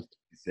his mug.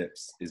 He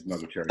sips his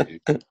mug of cherry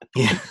juice.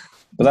 Yeah.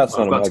 But that's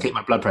I've got to keep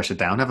my blood pressure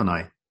down, haven't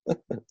I?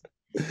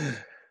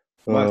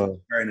 I'm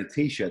wearing a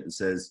T-shirt that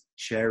says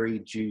Cherry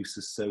Juice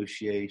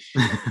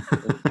Association.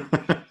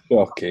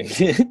 Shocking.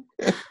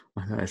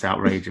 It's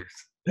outrageous.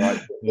 Right.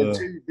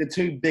 The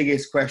two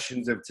biggest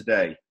questions of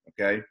today,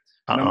 okay?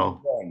 Number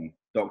one,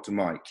 Dr.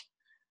 Mike.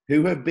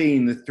 Who have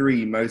been the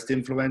three most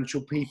influential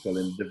people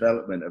in the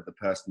development of the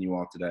person you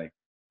are today?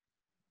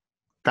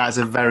 That's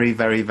a very,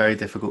 very, very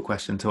difficult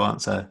question to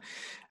answer.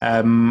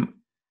 Calum,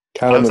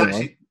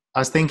 I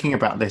was thinking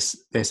about this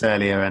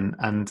earlier,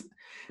 and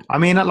I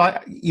mean,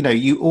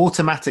 you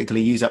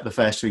automatically use up the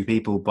first three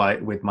people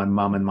with my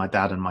mum and my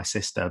dad and my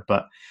sister,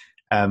 but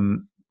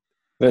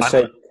let's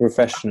say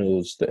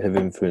professionals that have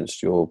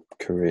influenced your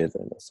career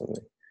then, or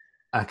something.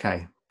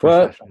 Okay,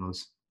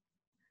 professionals.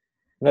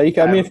 No, you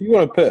can. If you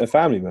want to put a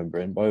family member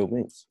in, by all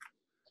means.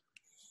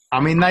 I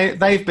mean,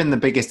 they've been the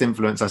biggest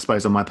influence, I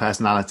suppose, on my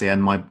personality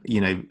and my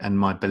and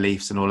my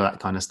beliefs and all of that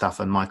kind of stuff,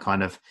 and my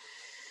kind of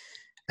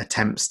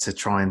attempts to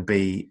try and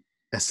be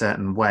a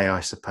certain way,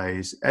 I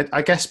suppose.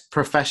 I guess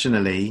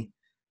professionally,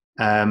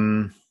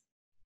 oh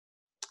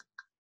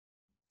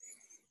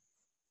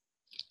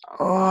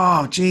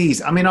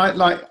geez, I mean,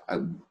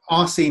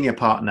 our senior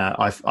partner,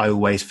 I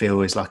always feel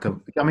is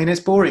it's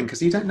boring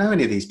because you don't know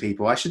any of these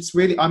people.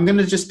 I'm going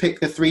to just pick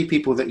the three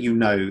people that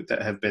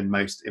that have been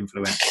most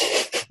influential.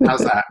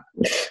 How's that?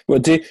 Well,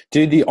 do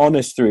the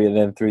honest three and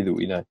then three that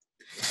we know.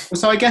 Well,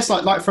 so I guess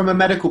like from a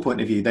medical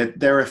point of view,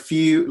 there are a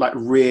few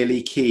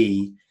really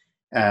key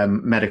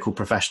medical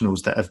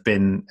professionals that have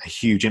been a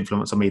huge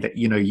influence on me that,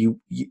 you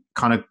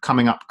kind of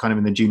coming up kind of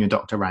in the junior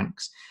doctor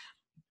ranks,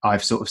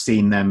 I've sort of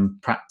seen them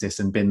practice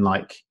and been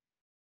like,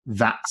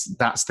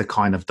 that's the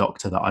kind of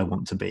doctor that I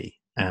want to be.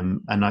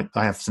 And I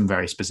have some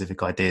very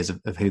specific ideas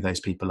of who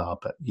those people are,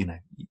 but you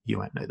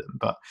won't know them.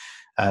 But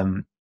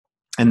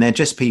And they're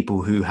just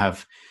people who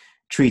have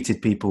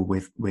treated people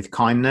with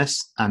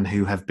kindness and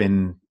who have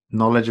been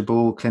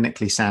knowledgeable,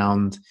 clinically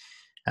sound,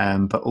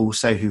 but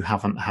also who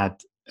haven't had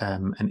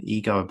an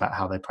ego about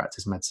how they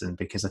practice medicine.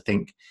 Because I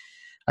think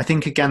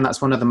again,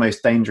 that's one of the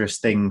most dangerous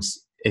things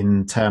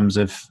in terms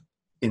of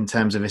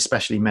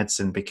especially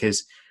medicine,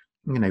 because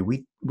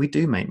we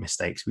do make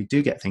mistakes, we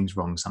do get things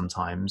wrong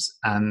sometimes,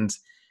 and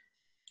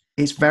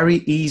it's very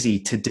easy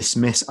to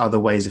dismiss other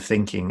ways of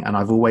thinking. And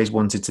I've always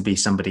wanted to be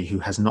somebody who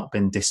has not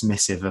been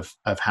dismissive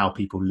of how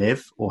people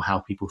live or how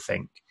people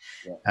think.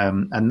 Yeah.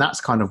 And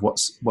that's kind of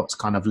what's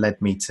kind of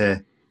led me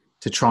to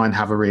try and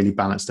have a really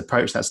balanced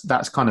approach.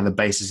 That's kind of the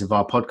basis of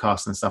our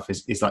podcast and stuff,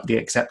 is like the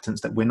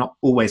acceptance that we're not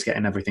always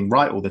getting everything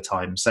right all the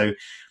time. So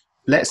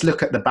let's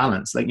look at the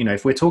balance. Like,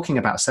 if we're talking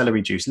about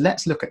celery juice,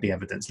 let's look at the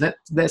evidence.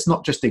 Let's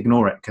not just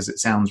ignore it because it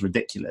sounds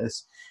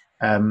ridiculous.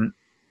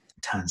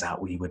 Turns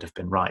out we would have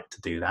been right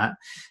to do that.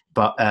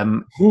 But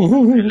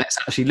let's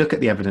actually look at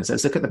the evidence.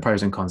 Let's look at the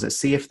pros and cons. Let's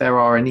see if there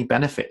are any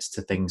benefits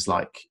to things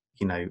like,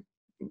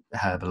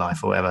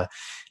 Herbalife or whatever.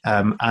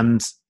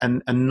 And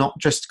not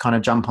just kind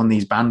of jump on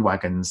these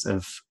bandwagons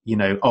of,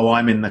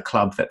 I'm in the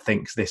club that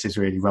thinks this is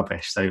really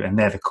rubbish. And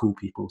they're the cool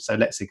people, so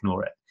let's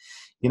ignore it.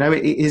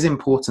 It is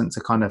important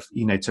to kind of,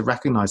 to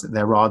recognize that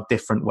there are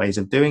different ways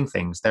of doing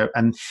things there.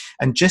 And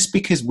just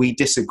because we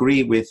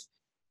disagree with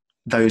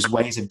those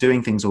ways of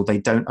doing things, or they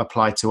don't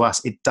apply to us,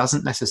 it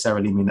doesn't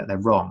necessarily mean that they're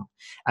wrong.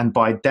 And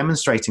by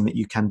demonstrating that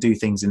you can do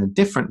things in a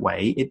different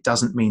way, it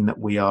doesn't mean that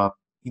we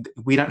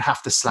don't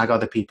have to slag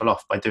other people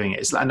off by doing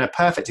it. And a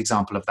perfect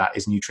example of that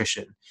is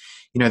nutrition.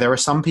 There are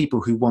some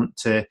people who want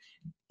to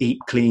eat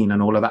clean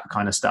and all of that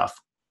kind of stuff.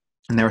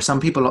 And there are some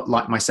people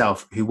like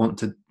myself who want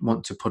to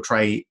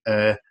portray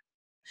a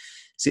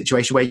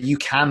situation where you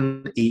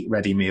can eat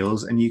ready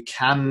meals and you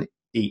can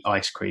eat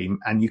ice cream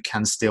and you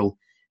can still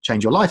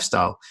change your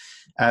lifestyle.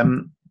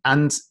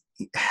 And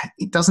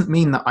it doesn't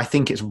mean that I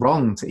think it's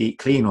wrong to eat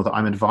clean, or that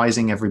I'm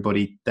advising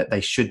everybody that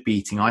they should be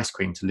eating ice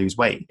cream to lose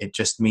weight. It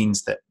just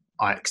means that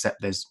I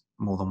accept there's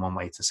more than one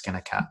way to skin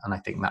a cat. And I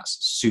think that's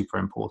super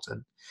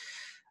important.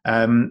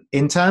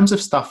 In terms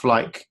of stuff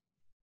like,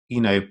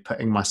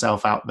 putting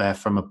myself out there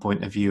from a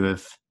point of view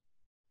of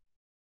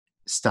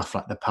stuff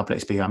like the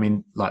public speaking, I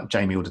mean, like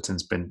Jamie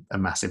Alderton's been a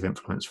massive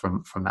influence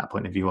from that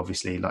point of view.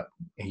 Obviously, like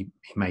he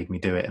made me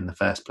do it in the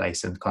first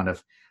place, and kind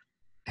of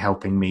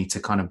helping me to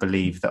kind of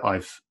believe that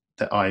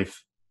that I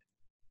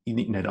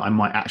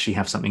might actually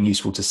have something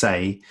useful to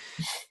say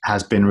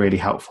has been really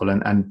helpful.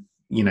 And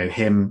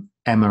him,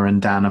 Emma and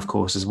Dan, of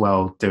course, as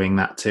well, doing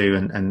that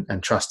too,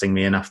 and trusting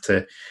me enough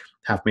to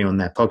have me on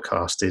their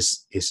podcast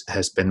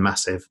has been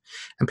massive.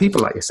 And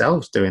people like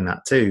yourselves doing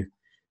that too.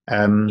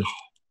 In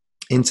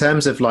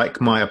terms of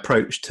like my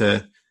approach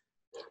to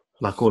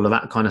like all of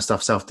that kind of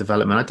stuff,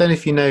 self-development, I don't know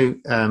if you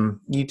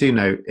do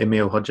know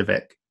Emil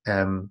Hodjovic,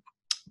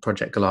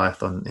 Project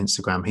Goliath on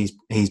Instagram.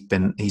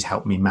 He's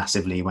helped me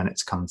massively when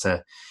it's come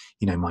to,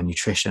 my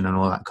nutrition and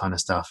all that kind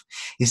of stuff.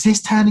 Is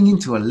this turning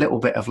into a little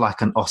bit of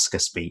like an Oscar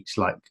speech?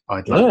 Like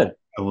I'd like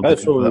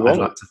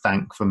to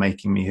thank for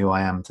making me who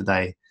I am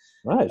today.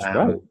 Right,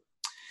 great.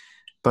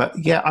 But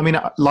yeah, I mean,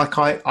 like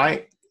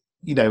I've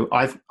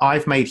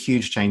made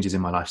huge changes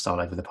in my lifestyle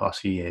over the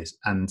past few years,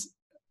 and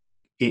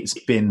it's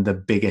been the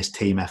biggest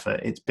team effort.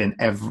 It's been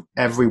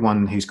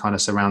everyone who's kind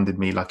of surrounded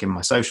me, like in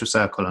my social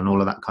circle and all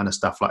of that kind of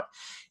stuff. Like,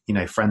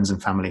 friends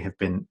and family have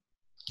been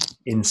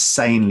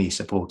insanely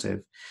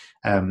supportive.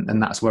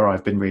 And that's where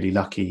I've been really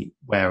lucky,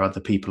 where other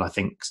people I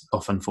think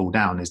often fall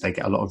down, is they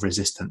get a lot of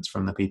resistance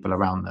from the people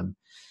around them.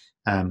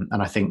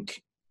 And I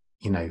think,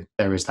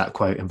 there is that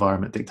quote,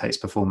 environment dictates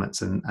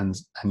performance, and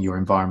your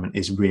environment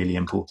is really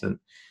important.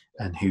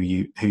 And who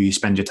you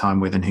spend your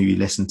time with and who you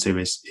listen to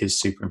is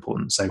super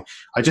important. So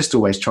I just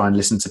always try and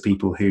listen to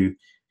people who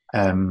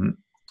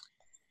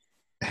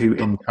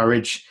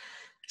encourage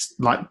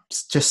like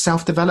just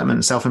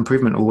self-development,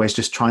 self-improvement, always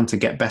just trying to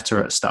get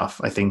better at stuff,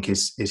 I think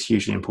is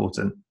hugely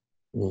important.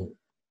 Mm.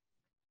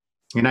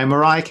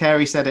 Mariah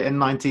Carey said it in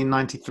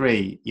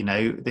 1993,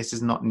 this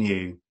is not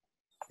new.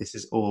 This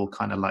is all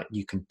kind of like,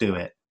 you can do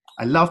it.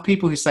 I love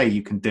people who say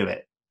you can do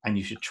it and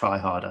you should try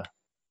harder.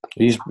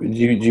 Do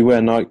you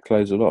wear Nike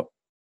clothes a lot?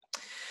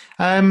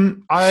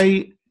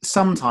 I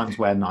sometimes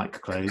wear Nike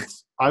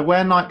clothes. I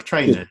wear Nike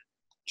trainers.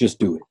 Just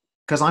do it.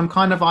 Because I'm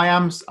kind of, I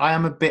am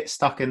a bit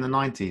stuck in the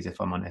 90s, if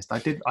I'm honest. I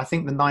think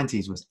the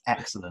 90s was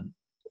excellent.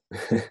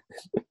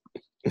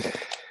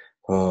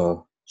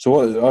 So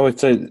what I would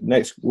say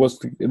next, what's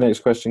the next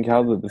question,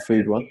 Cal? The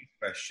food one?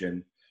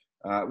 Question.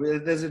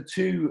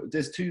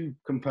 There's two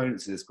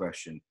components to this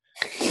question.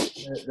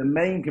 The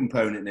main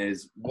component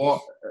is, what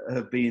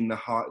have been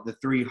the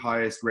three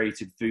highest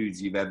rated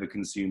foods you've ever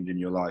consumed in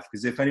your life?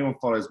 Because if anyone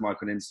follows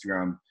Mike on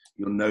Instagram,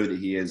 you'll know that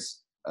he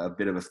is a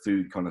bit of a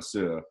food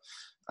connoisseur.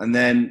 And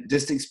then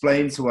just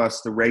explain to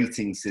us the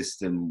rating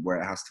system where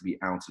it has to be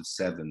out of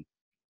 7.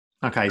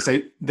 Okay, so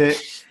the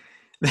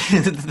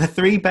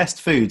three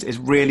best foods is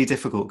really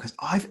difficult because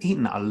I've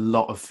eaten a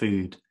lot of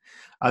food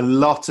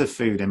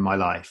in my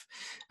life.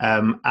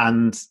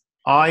 And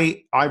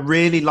I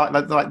really like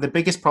the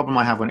biggest problem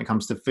I have when it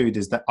comes to food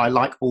is that I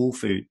like all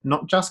food,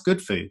 not just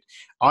good food.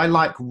 I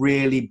like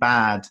really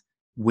bad,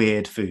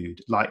 weird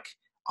food. Like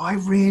I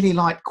really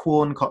like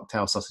corn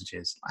cocktail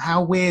sausages.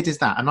 How weird is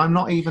that? And I'm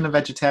not even a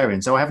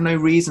vegetarian, so I have no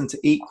reason to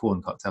eat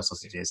corn cocktail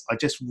sausages. I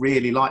just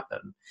really like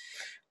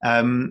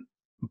them.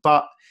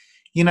 But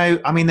you know,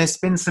 I mean, there's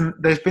been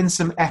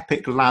some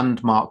epic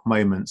landmark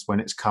moments when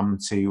it's come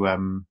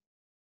to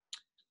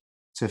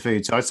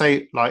food. So I'd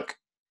say like.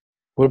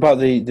 What about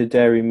the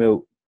dairy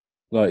milk,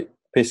 like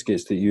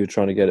biscuits that you were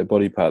trying to get at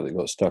Body Power that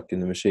got stuck in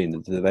the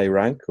machine? Do they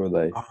rank or are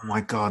they? Oh my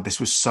God, this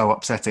was so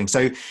upsetting.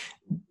 So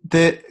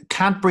the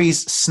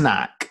Cadbury's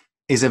snack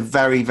is a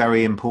very,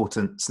 very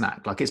important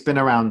snack. Like it's been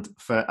around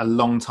for a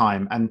long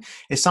time and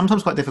it's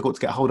sometimes quite difficult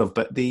to get hold of,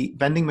 but the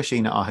vending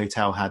machine at our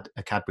hotel had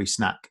a Cadbury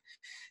snack.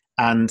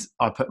 And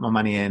I put my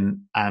money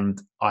in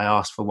and I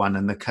asked for one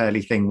and the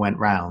curly thing went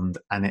round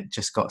and it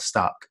just got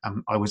stuck.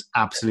 I was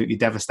absolutely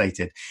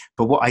devastated.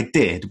 But what I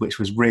did, which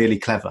was really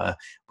clever,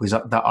 was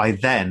that I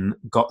then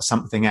got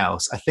something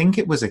else. I think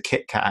it was a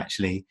Kit Kat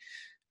actually,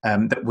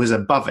 that was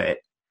above it.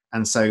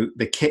 And so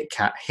the Kit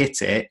Kat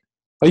hit it.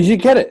 Oh, you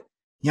did get it?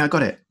 Yeah, I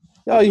got it.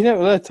 Oh, you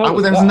never told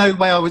me. There was no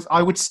way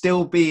I would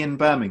still be in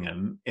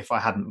Birmingham if I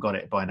hadn't got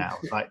it by now.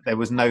 Like there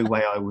was no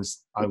way I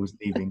was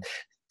leaving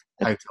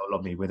hotel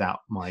lobby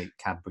without my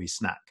Cadbury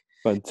snack.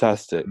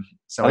 Fantastic.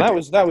 So that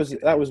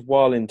was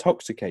while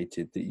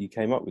intoxicated that you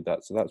came up with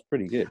that. So that's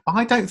pretty good.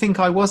 I don't think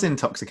I was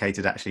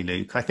intoxicated actually,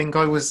 Luke. I think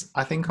I was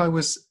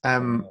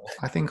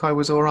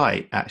all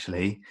right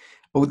actually.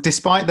 Well,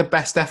 despite the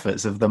best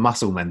efforts of the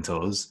muscle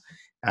mentors.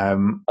 I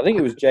think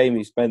it was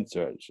Jamie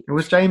Spencer actually. It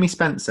was Jamie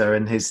Spencer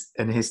and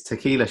his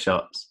tequila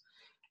shots.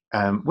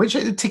 Which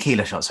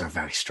tequila shots are a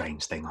very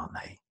strange thing, aren't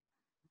they?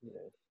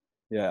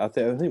 Yeah, I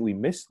think we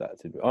missed that,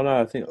 did we? Oh,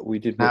 no, I think we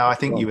did. No, I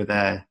think you were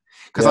there.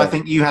 Because I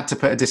think you had to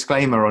put a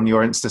disclaimer on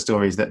your Insta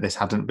stories that this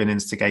hadn't been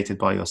instigated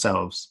by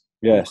yourselves.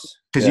 Yes.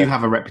 Because you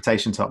have a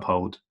reputation to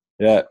uphold.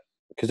 Yeah,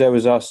 because there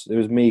was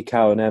me,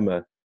 Cal and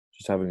Emma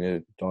just having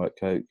a Diet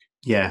Coke.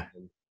 Yeah.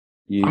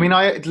 I mean,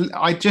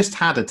 I just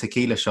had a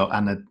tequila shot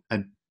and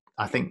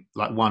I think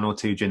like 1 or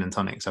 2 gin and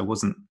tonics. I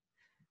wasn't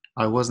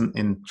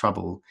in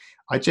trouble.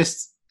 I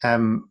just,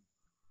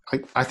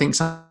 I think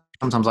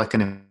sometimes I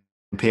can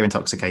appear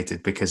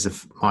intoxicated because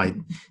of my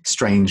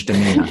strange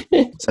demeanour.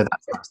 So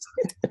that's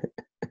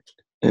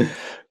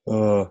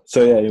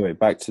so yeah, anyway,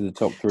 back to the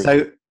top 3.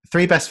 So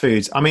 3 best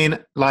foods. I mean,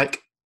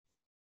 like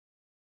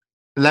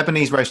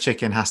Lebanese roast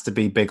chicken has to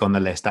be big on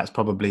the list. That's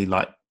probably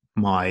like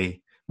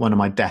one of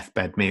my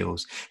deathbed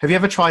meals. Have you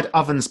ever tried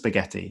oven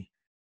spaghetti?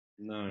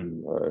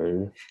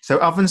 No. So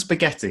oven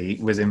spaghetti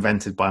was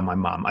invented by my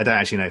mum. I don't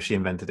actually know if she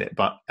invented it,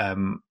 but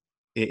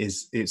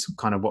it's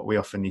kind of what we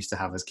often used to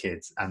have as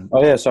kids. And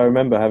oh yes, I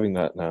remember having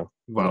that now.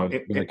 Well,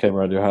 when I came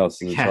around your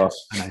house as a child.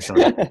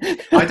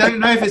 I don't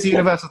know if it's a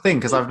universal thing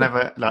because I've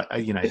never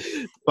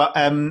but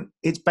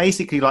it's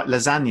basically like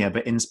lasagna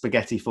but in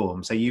spaghetti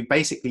form. So you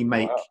basically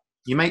make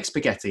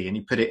spaghetti and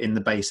you put it in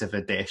the base of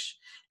a dish,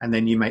 and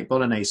then you make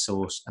bolognese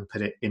sauce and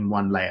put it in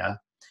one layer,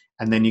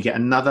 and then you get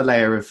another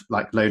layer of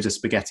like loads of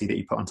spaghetti that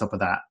you put on top of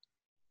that,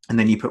 and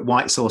then you put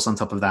white sauce on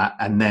top of that,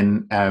 and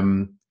then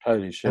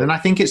holy shit! And then I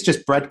think it's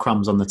just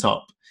breadcrumbs on the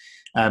top,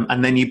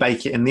 and then you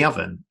bake it in the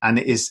oven, and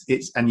it's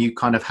and you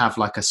kind of have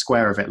like a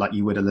square of it like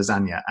you would a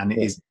lasagna, and it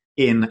is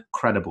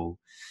incredible.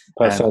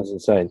 That sounds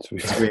insane.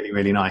 It's really,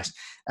 really nice.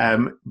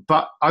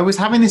 But I was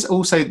having this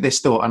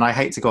thought, and I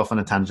hate to go off on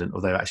a tangent,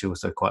 although I actually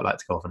also quite like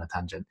to go off on a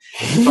tangent.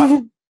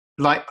 But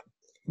like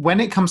when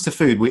it comes to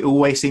food, we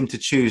always seem to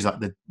choose like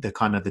the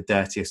kind of the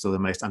dirtiest or the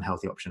most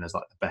unhealthy option as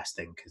like the best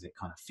thing because it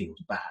kind of feels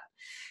bad.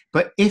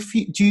 But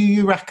do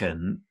you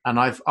reckon, and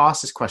I've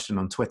asked this question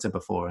on Twitter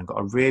before and got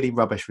a really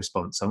rubbish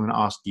response, so I'm going to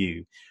ask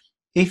you,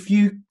 if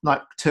you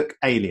like took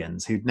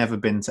aliens who'd never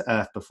been to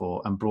Earth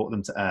before and brought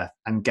them to Earth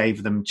and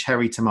gave them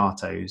cherry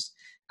tomatoes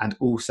and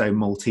also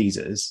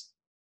Maltesers,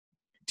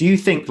 do you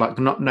think like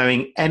not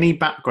knowing any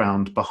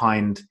background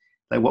behind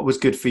like what was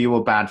good for you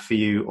or bad for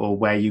you or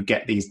where you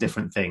get these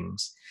different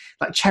things,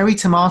 like cherry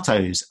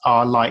tomatoes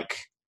are like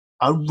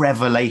a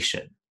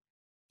revelation.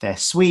 They're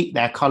sweet,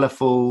 they're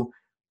colourful,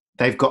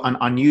 they've got an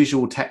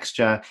unusual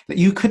texture that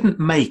you couldn't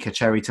make a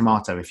cherry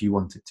tomato if you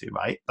wanted to,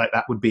 right? Like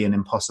that would be an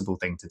impossible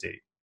thing to do.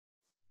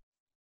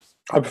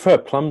 I prefer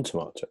plum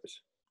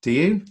tomatoes. Do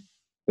you?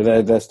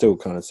 But they're still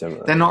kind of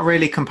similar. They're not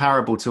really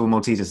comparable to a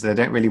Malteser, so they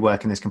don't really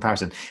work in this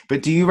comparison.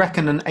 But do you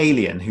reckon an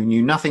alien who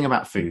knew nothing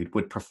about food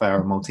would prefer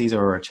a Malteser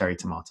or a cherry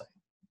tomato?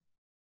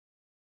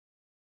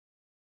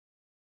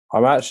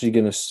 I'm actually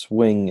going to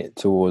swing it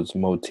towards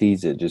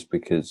Malteser just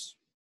because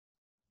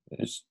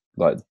it's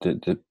like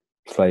the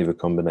flavour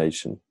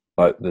combination.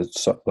 Like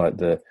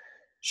the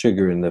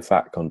sugar and the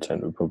fat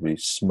content would probably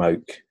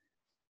smoke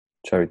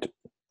cherry.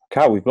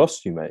 Cal, we've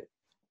lost you, mate.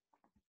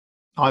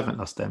 I haven't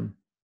lost him.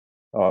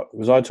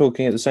 Was I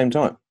talking at the same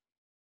time?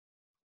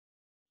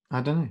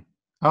 I don't know.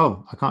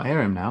 Oh, I can't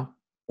hear him now.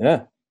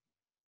 Yeah.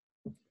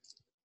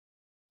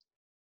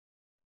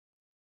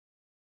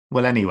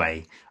 Well,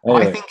 anyway,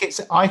 Anyway.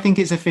 I think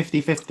it's a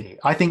 50-50.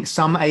 I think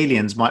some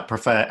aliens might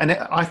prefer, and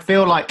I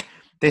feel like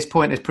this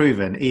point is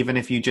proven, even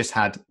if you just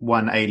had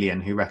one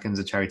alien who reckons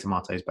a cherry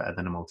tomato is better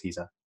than a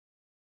Malteser.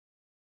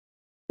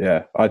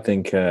 Yeah, I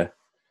think. I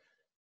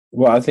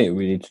think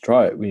we need to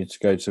try it. We need to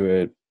go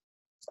to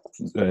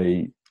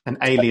an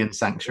alien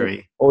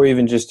sanctuary, or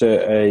even just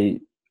a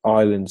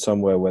island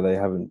somewhere where they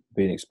haven't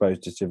been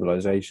exposed to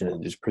civilization,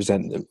 and just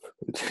present them.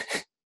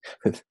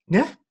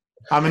 Yeah,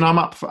 I mean, I'm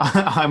up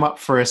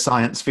for a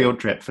science field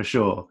trip for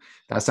sure.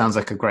 That sounds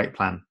like a great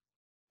plan.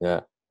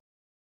 Yeah.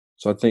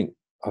 So I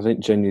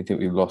genuinely think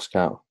we've lost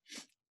Cal.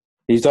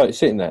 He's like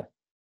sitting there,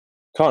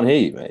 can't hear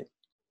you, mate.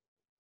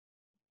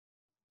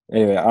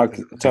 Anyway, I've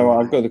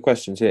got the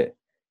questions here.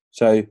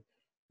 So,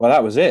 well,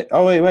 that was it.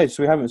 Oh wait.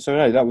 So we haven't. So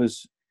no, that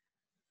was.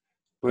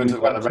 We're going to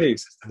talk about the rating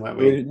system, weren't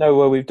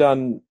we? We've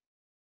done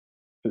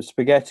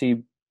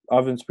spaghetti,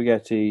 oven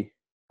spaghetti,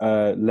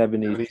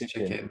 Lebanese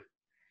chicken.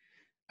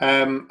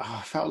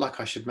 I felt like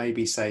I should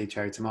maybe say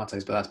cherry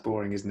tomatoes, but that's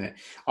boring, isn't it?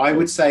 I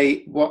would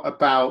say, what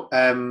about?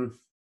 I'm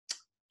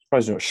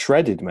surprised you're not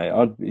shredded, mate.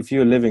 If you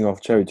were living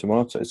off cherry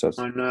tomatoes, that's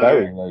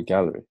very low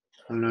calorie.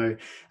 I know.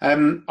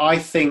 I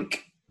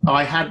think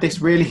I had this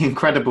really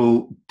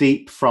incredible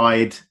deep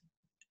fried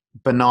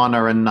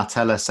banana and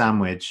Nutella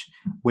sandwich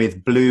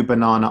with blue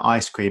banana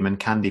ice cream and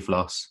candy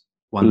floss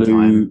one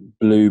time.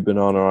 Blue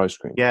banana ice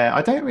cream. Yeah,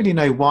 I don't really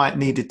know why it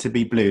needed to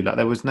be blue. Like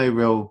there was no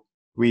real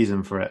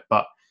reason for it,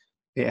 but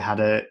it had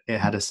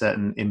a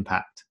certain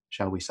impact,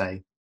 shall we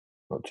say?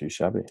 Not too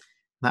shabby.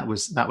 That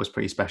was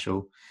pretty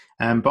special.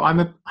 But I'm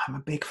a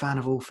big fan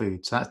of all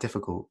food, so that's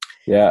difficult.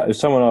 Yeah, if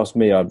someone asked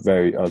me,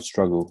 I'd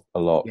struggle a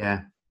lot.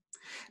 Yeah,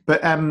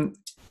 but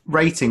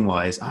rating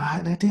wise,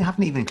 I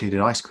haven't even included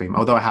ice cream,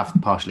 although I have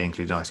partially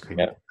included ice cream.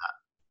 Yeah.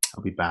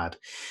 That'll be bad.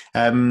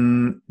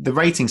 The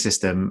rating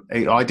system,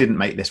 I didn't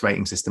make this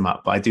rating system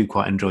up, but I do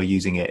quite enjoy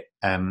using it.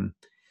 And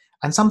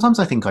sometimes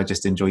I think I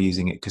just enjoy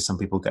using it because some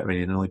people get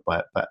really annoyed by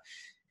it. But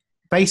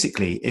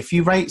basically, if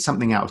you rate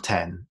something out of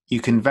 10, you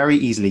can very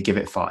easily give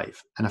it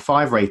 5. And a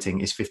 5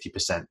 rating is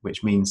 50%,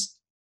 which means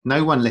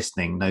no one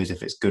listening knows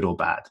if it's good or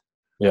bad.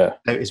 Yeah.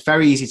 So it's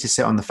very easy to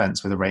sit on the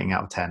fence with a rating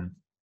out of 10.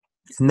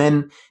 And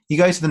then you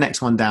go to the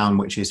next one down,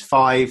 which is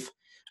 5.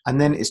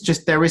 And then it's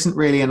just, there isn't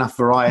really enough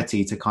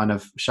variety to kind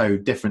of show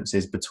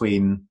differences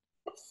between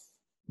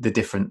the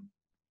different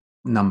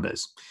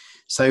numbers.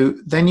 So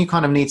then you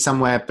kind of need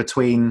somewhere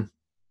between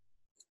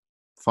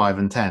 5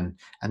 and 10.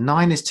 And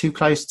 9 is too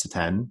close to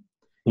 10.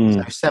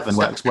 So 7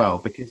 works well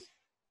because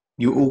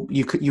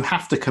you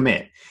have to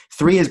commit.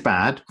 3 is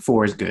bad,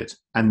 4 is good.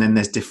 And then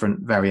there's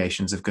different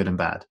variations of good and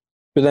bad.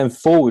 But then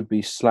 4 would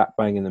be slap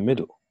bang in the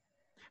middle.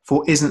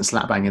 4 isn't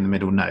slap bang in the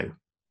middle, no.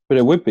 But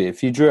it would be.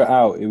 If you drew it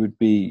out, it would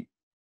be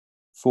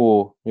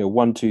 4,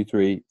 1, 2,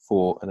 3,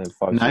 4, and then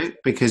 5. No, 6.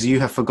 because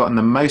you have forgotten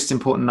the most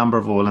important number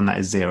of all, and that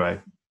is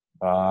 0.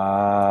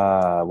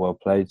 Ah, well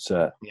played,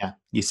 sir. Yeah,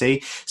 you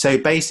see? So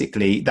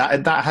basically,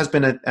 that has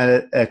been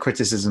a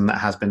criticism that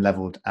has been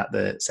levelled at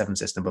the 7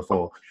 system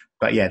before.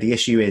 But yeah, the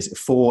issue is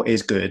 4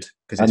 is good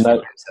because it's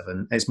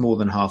 4.7. It's more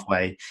than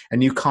halfway.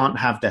 And you can't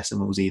have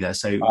decimals either.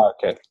 So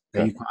okay.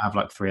 You can't have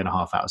like 3.5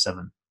 out of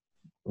 7.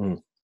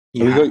 Mm.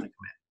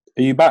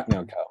 Are you back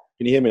now, Cal?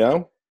 Can you hear me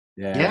now?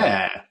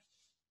 Yeah.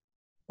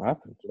 What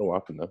happened? I don't know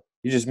what happened though.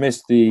 You just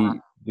missed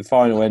the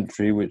final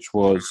entry, which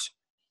was...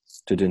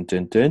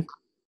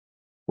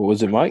 What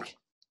was it, Mike?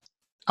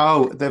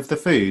 Oh, the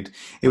food.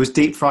 It was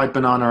deep fried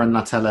banana and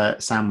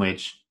Nutella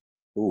sandwich.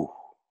 Ooh,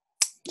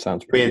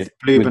 sounds pretty with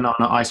good. Blue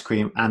banana ice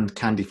cream and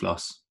candy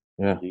floss.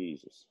 Yeah.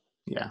 Jesus.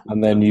 Yeah.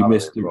 And then you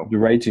missed the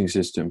rating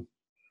system,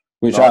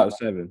 which out of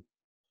 7.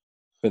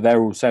 But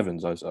they're all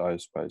 7s, I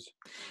suppose.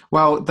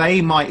 Well,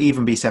 they might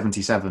even be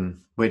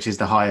 77, which is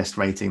the highest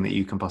rating that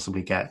you can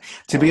possibly get.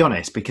 To be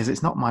honest, because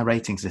it's not my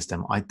rating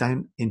system, I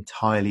don't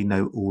entirely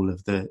know all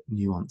of the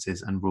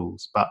nuances and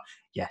rules. But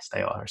yes,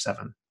 they are a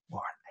 7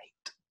 or an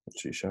 8.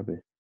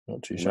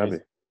 Not too shabby.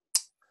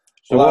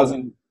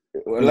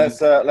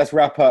 So let's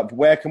wrap up.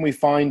 Where can we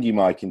find you,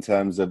 Mike, in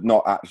terms of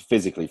not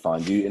physically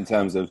find you, in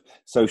terms of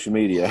social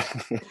media?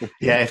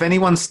 Yeah, if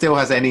anyone still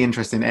has any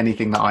interest in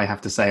anything that I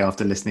have to say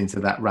after listening to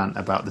that rant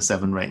about the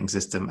 7 rating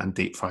system and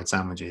deep fried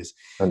sandwiches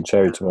and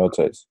cherry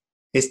tomatoes,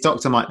 it's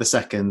Dr. Mike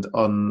II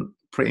on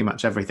pretty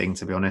much everything,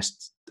 to be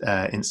honest.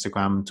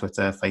 Instagram,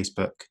 Twitter,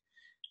 Facebook.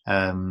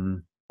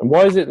 And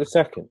why is it the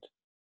 2nd?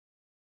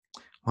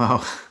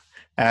 Well,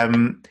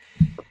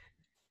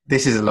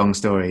 this is a long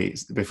story.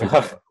 Before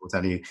I will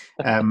tell you,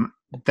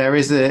 there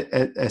is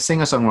a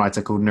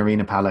singer-songwriter called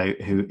Narina Palo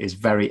who is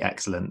very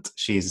excellent.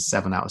 She is a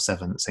 7 out of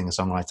 7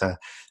 singer-songwriter,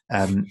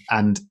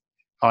 and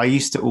I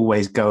used to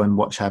always go and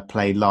watch her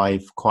play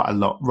live quite a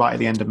lot right at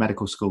the end of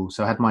medical school.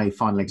 So I had my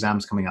final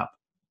exams coming up,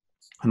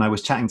 and I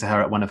was chatting to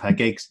her at one of her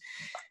gigs,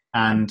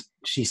 and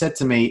she said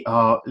to me,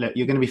 "Oh, look,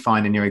 you're going to be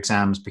fine in your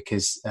exams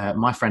because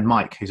my friend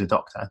Mike, who's a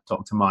doctor,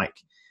 Dr. Mike,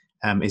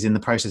 is in the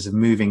process of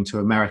moving to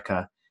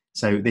America.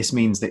 So this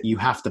means that you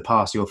have to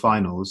pass your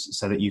finals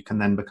so that you can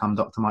then become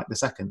Dr. Mike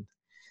II."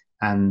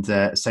 And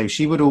so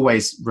she would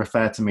always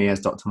refer to me as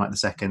Dr. Mike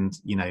II.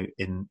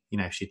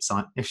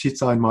 If she'd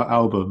sign my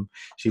album,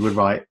 she would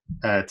write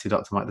to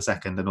Dr. Mike II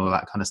and all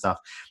that kind of stuff.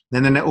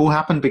 And then it all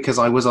happened because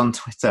I was on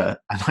Twitter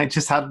and I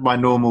just had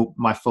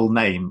my full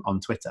name on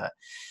Twitter.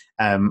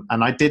 And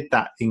I did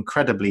that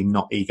incredibly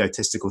not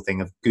egotistical thing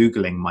of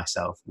Googling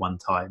myself one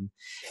time.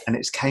 And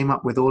it came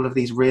up with all of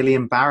these really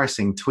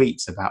embarrassing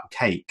tweets about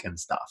cake and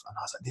stuff. And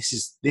I was like,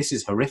 this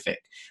is horrific.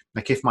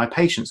 Like, if my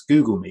patients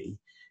Google me,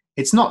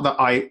 it's not that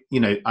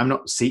I'm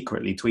not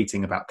secretly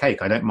tweeting about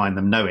cake. I don't mind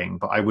them knowing,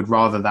 but I would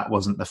rather that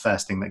wasn't the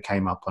first thing that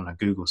came up on a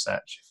Google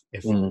search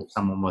if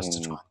someone was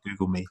to try and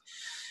Google me.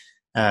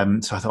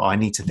 So I thought, I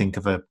need to think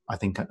of I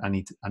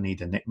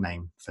need a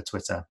nickname for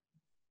Twitter.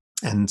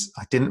 And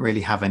I didn't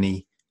really have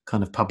any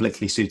kind of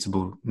publicly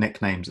suitable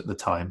nicknames at the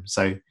time.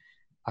 So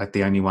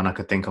the only one I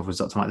could think of was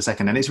Dr. Mike II.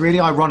 And it's really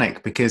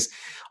ironic because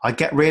I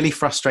get really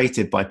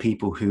frustrated by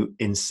people who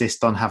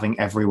insist on having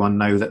everyone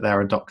know that they're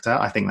a doctor.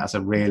 I think that's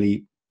a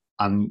really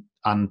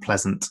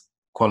unpleasant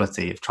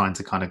quality of trying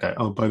to kind of go,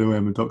 oh, by the way,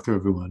 I'm a doctor,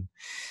 everyone.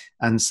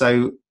 And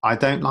so I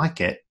don't like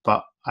it,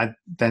 but I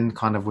then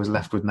kind of was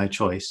left with no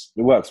choice.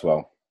 It works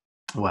well.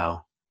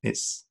 Well, it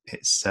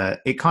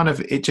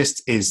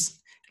just is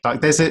like,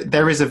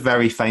 there is a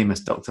very famous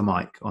Dr.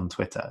 Mike on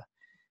Twitter,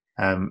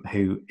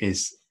 who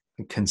is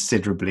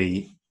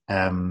considerably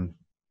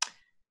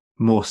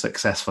more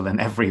successful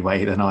in every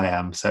way than I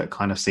am. So it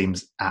kind of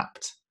seems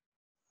apt.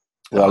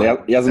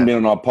 Well, he hasn't been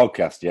on our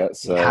podcast yet.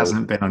 So. He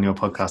hasn't been on your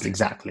podcast,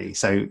 exactly.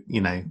 So,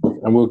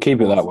 And we'll keep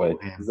it that way.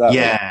 Exactly.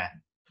 Yeah.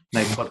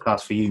 No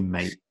podcast for you,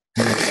 mate.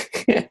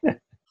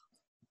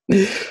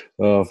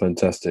 Oh,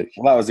 fantastic.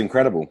 Well, that was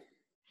incredible.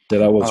 Yeah,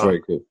 that was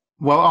very cool.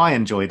 Well, I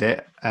enjoyed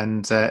it.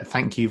 And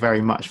thank you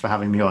very much for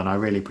having me on. I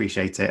really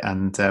appreciate it.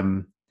 And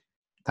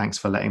thanks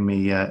for letting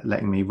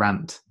me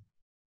rant.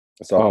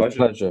 It's our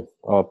pleasure.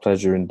 Our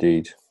pleasure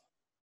indeed.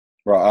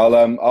 Right,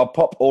 I'll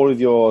pop all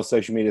of your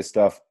social media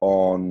stuff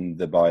on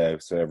the bio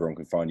so everyone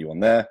can find you on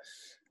there.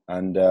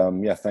 And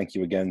thank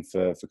you again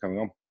for coming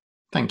on.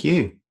 Thank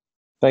you.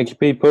 Thank you,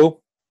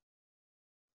 people.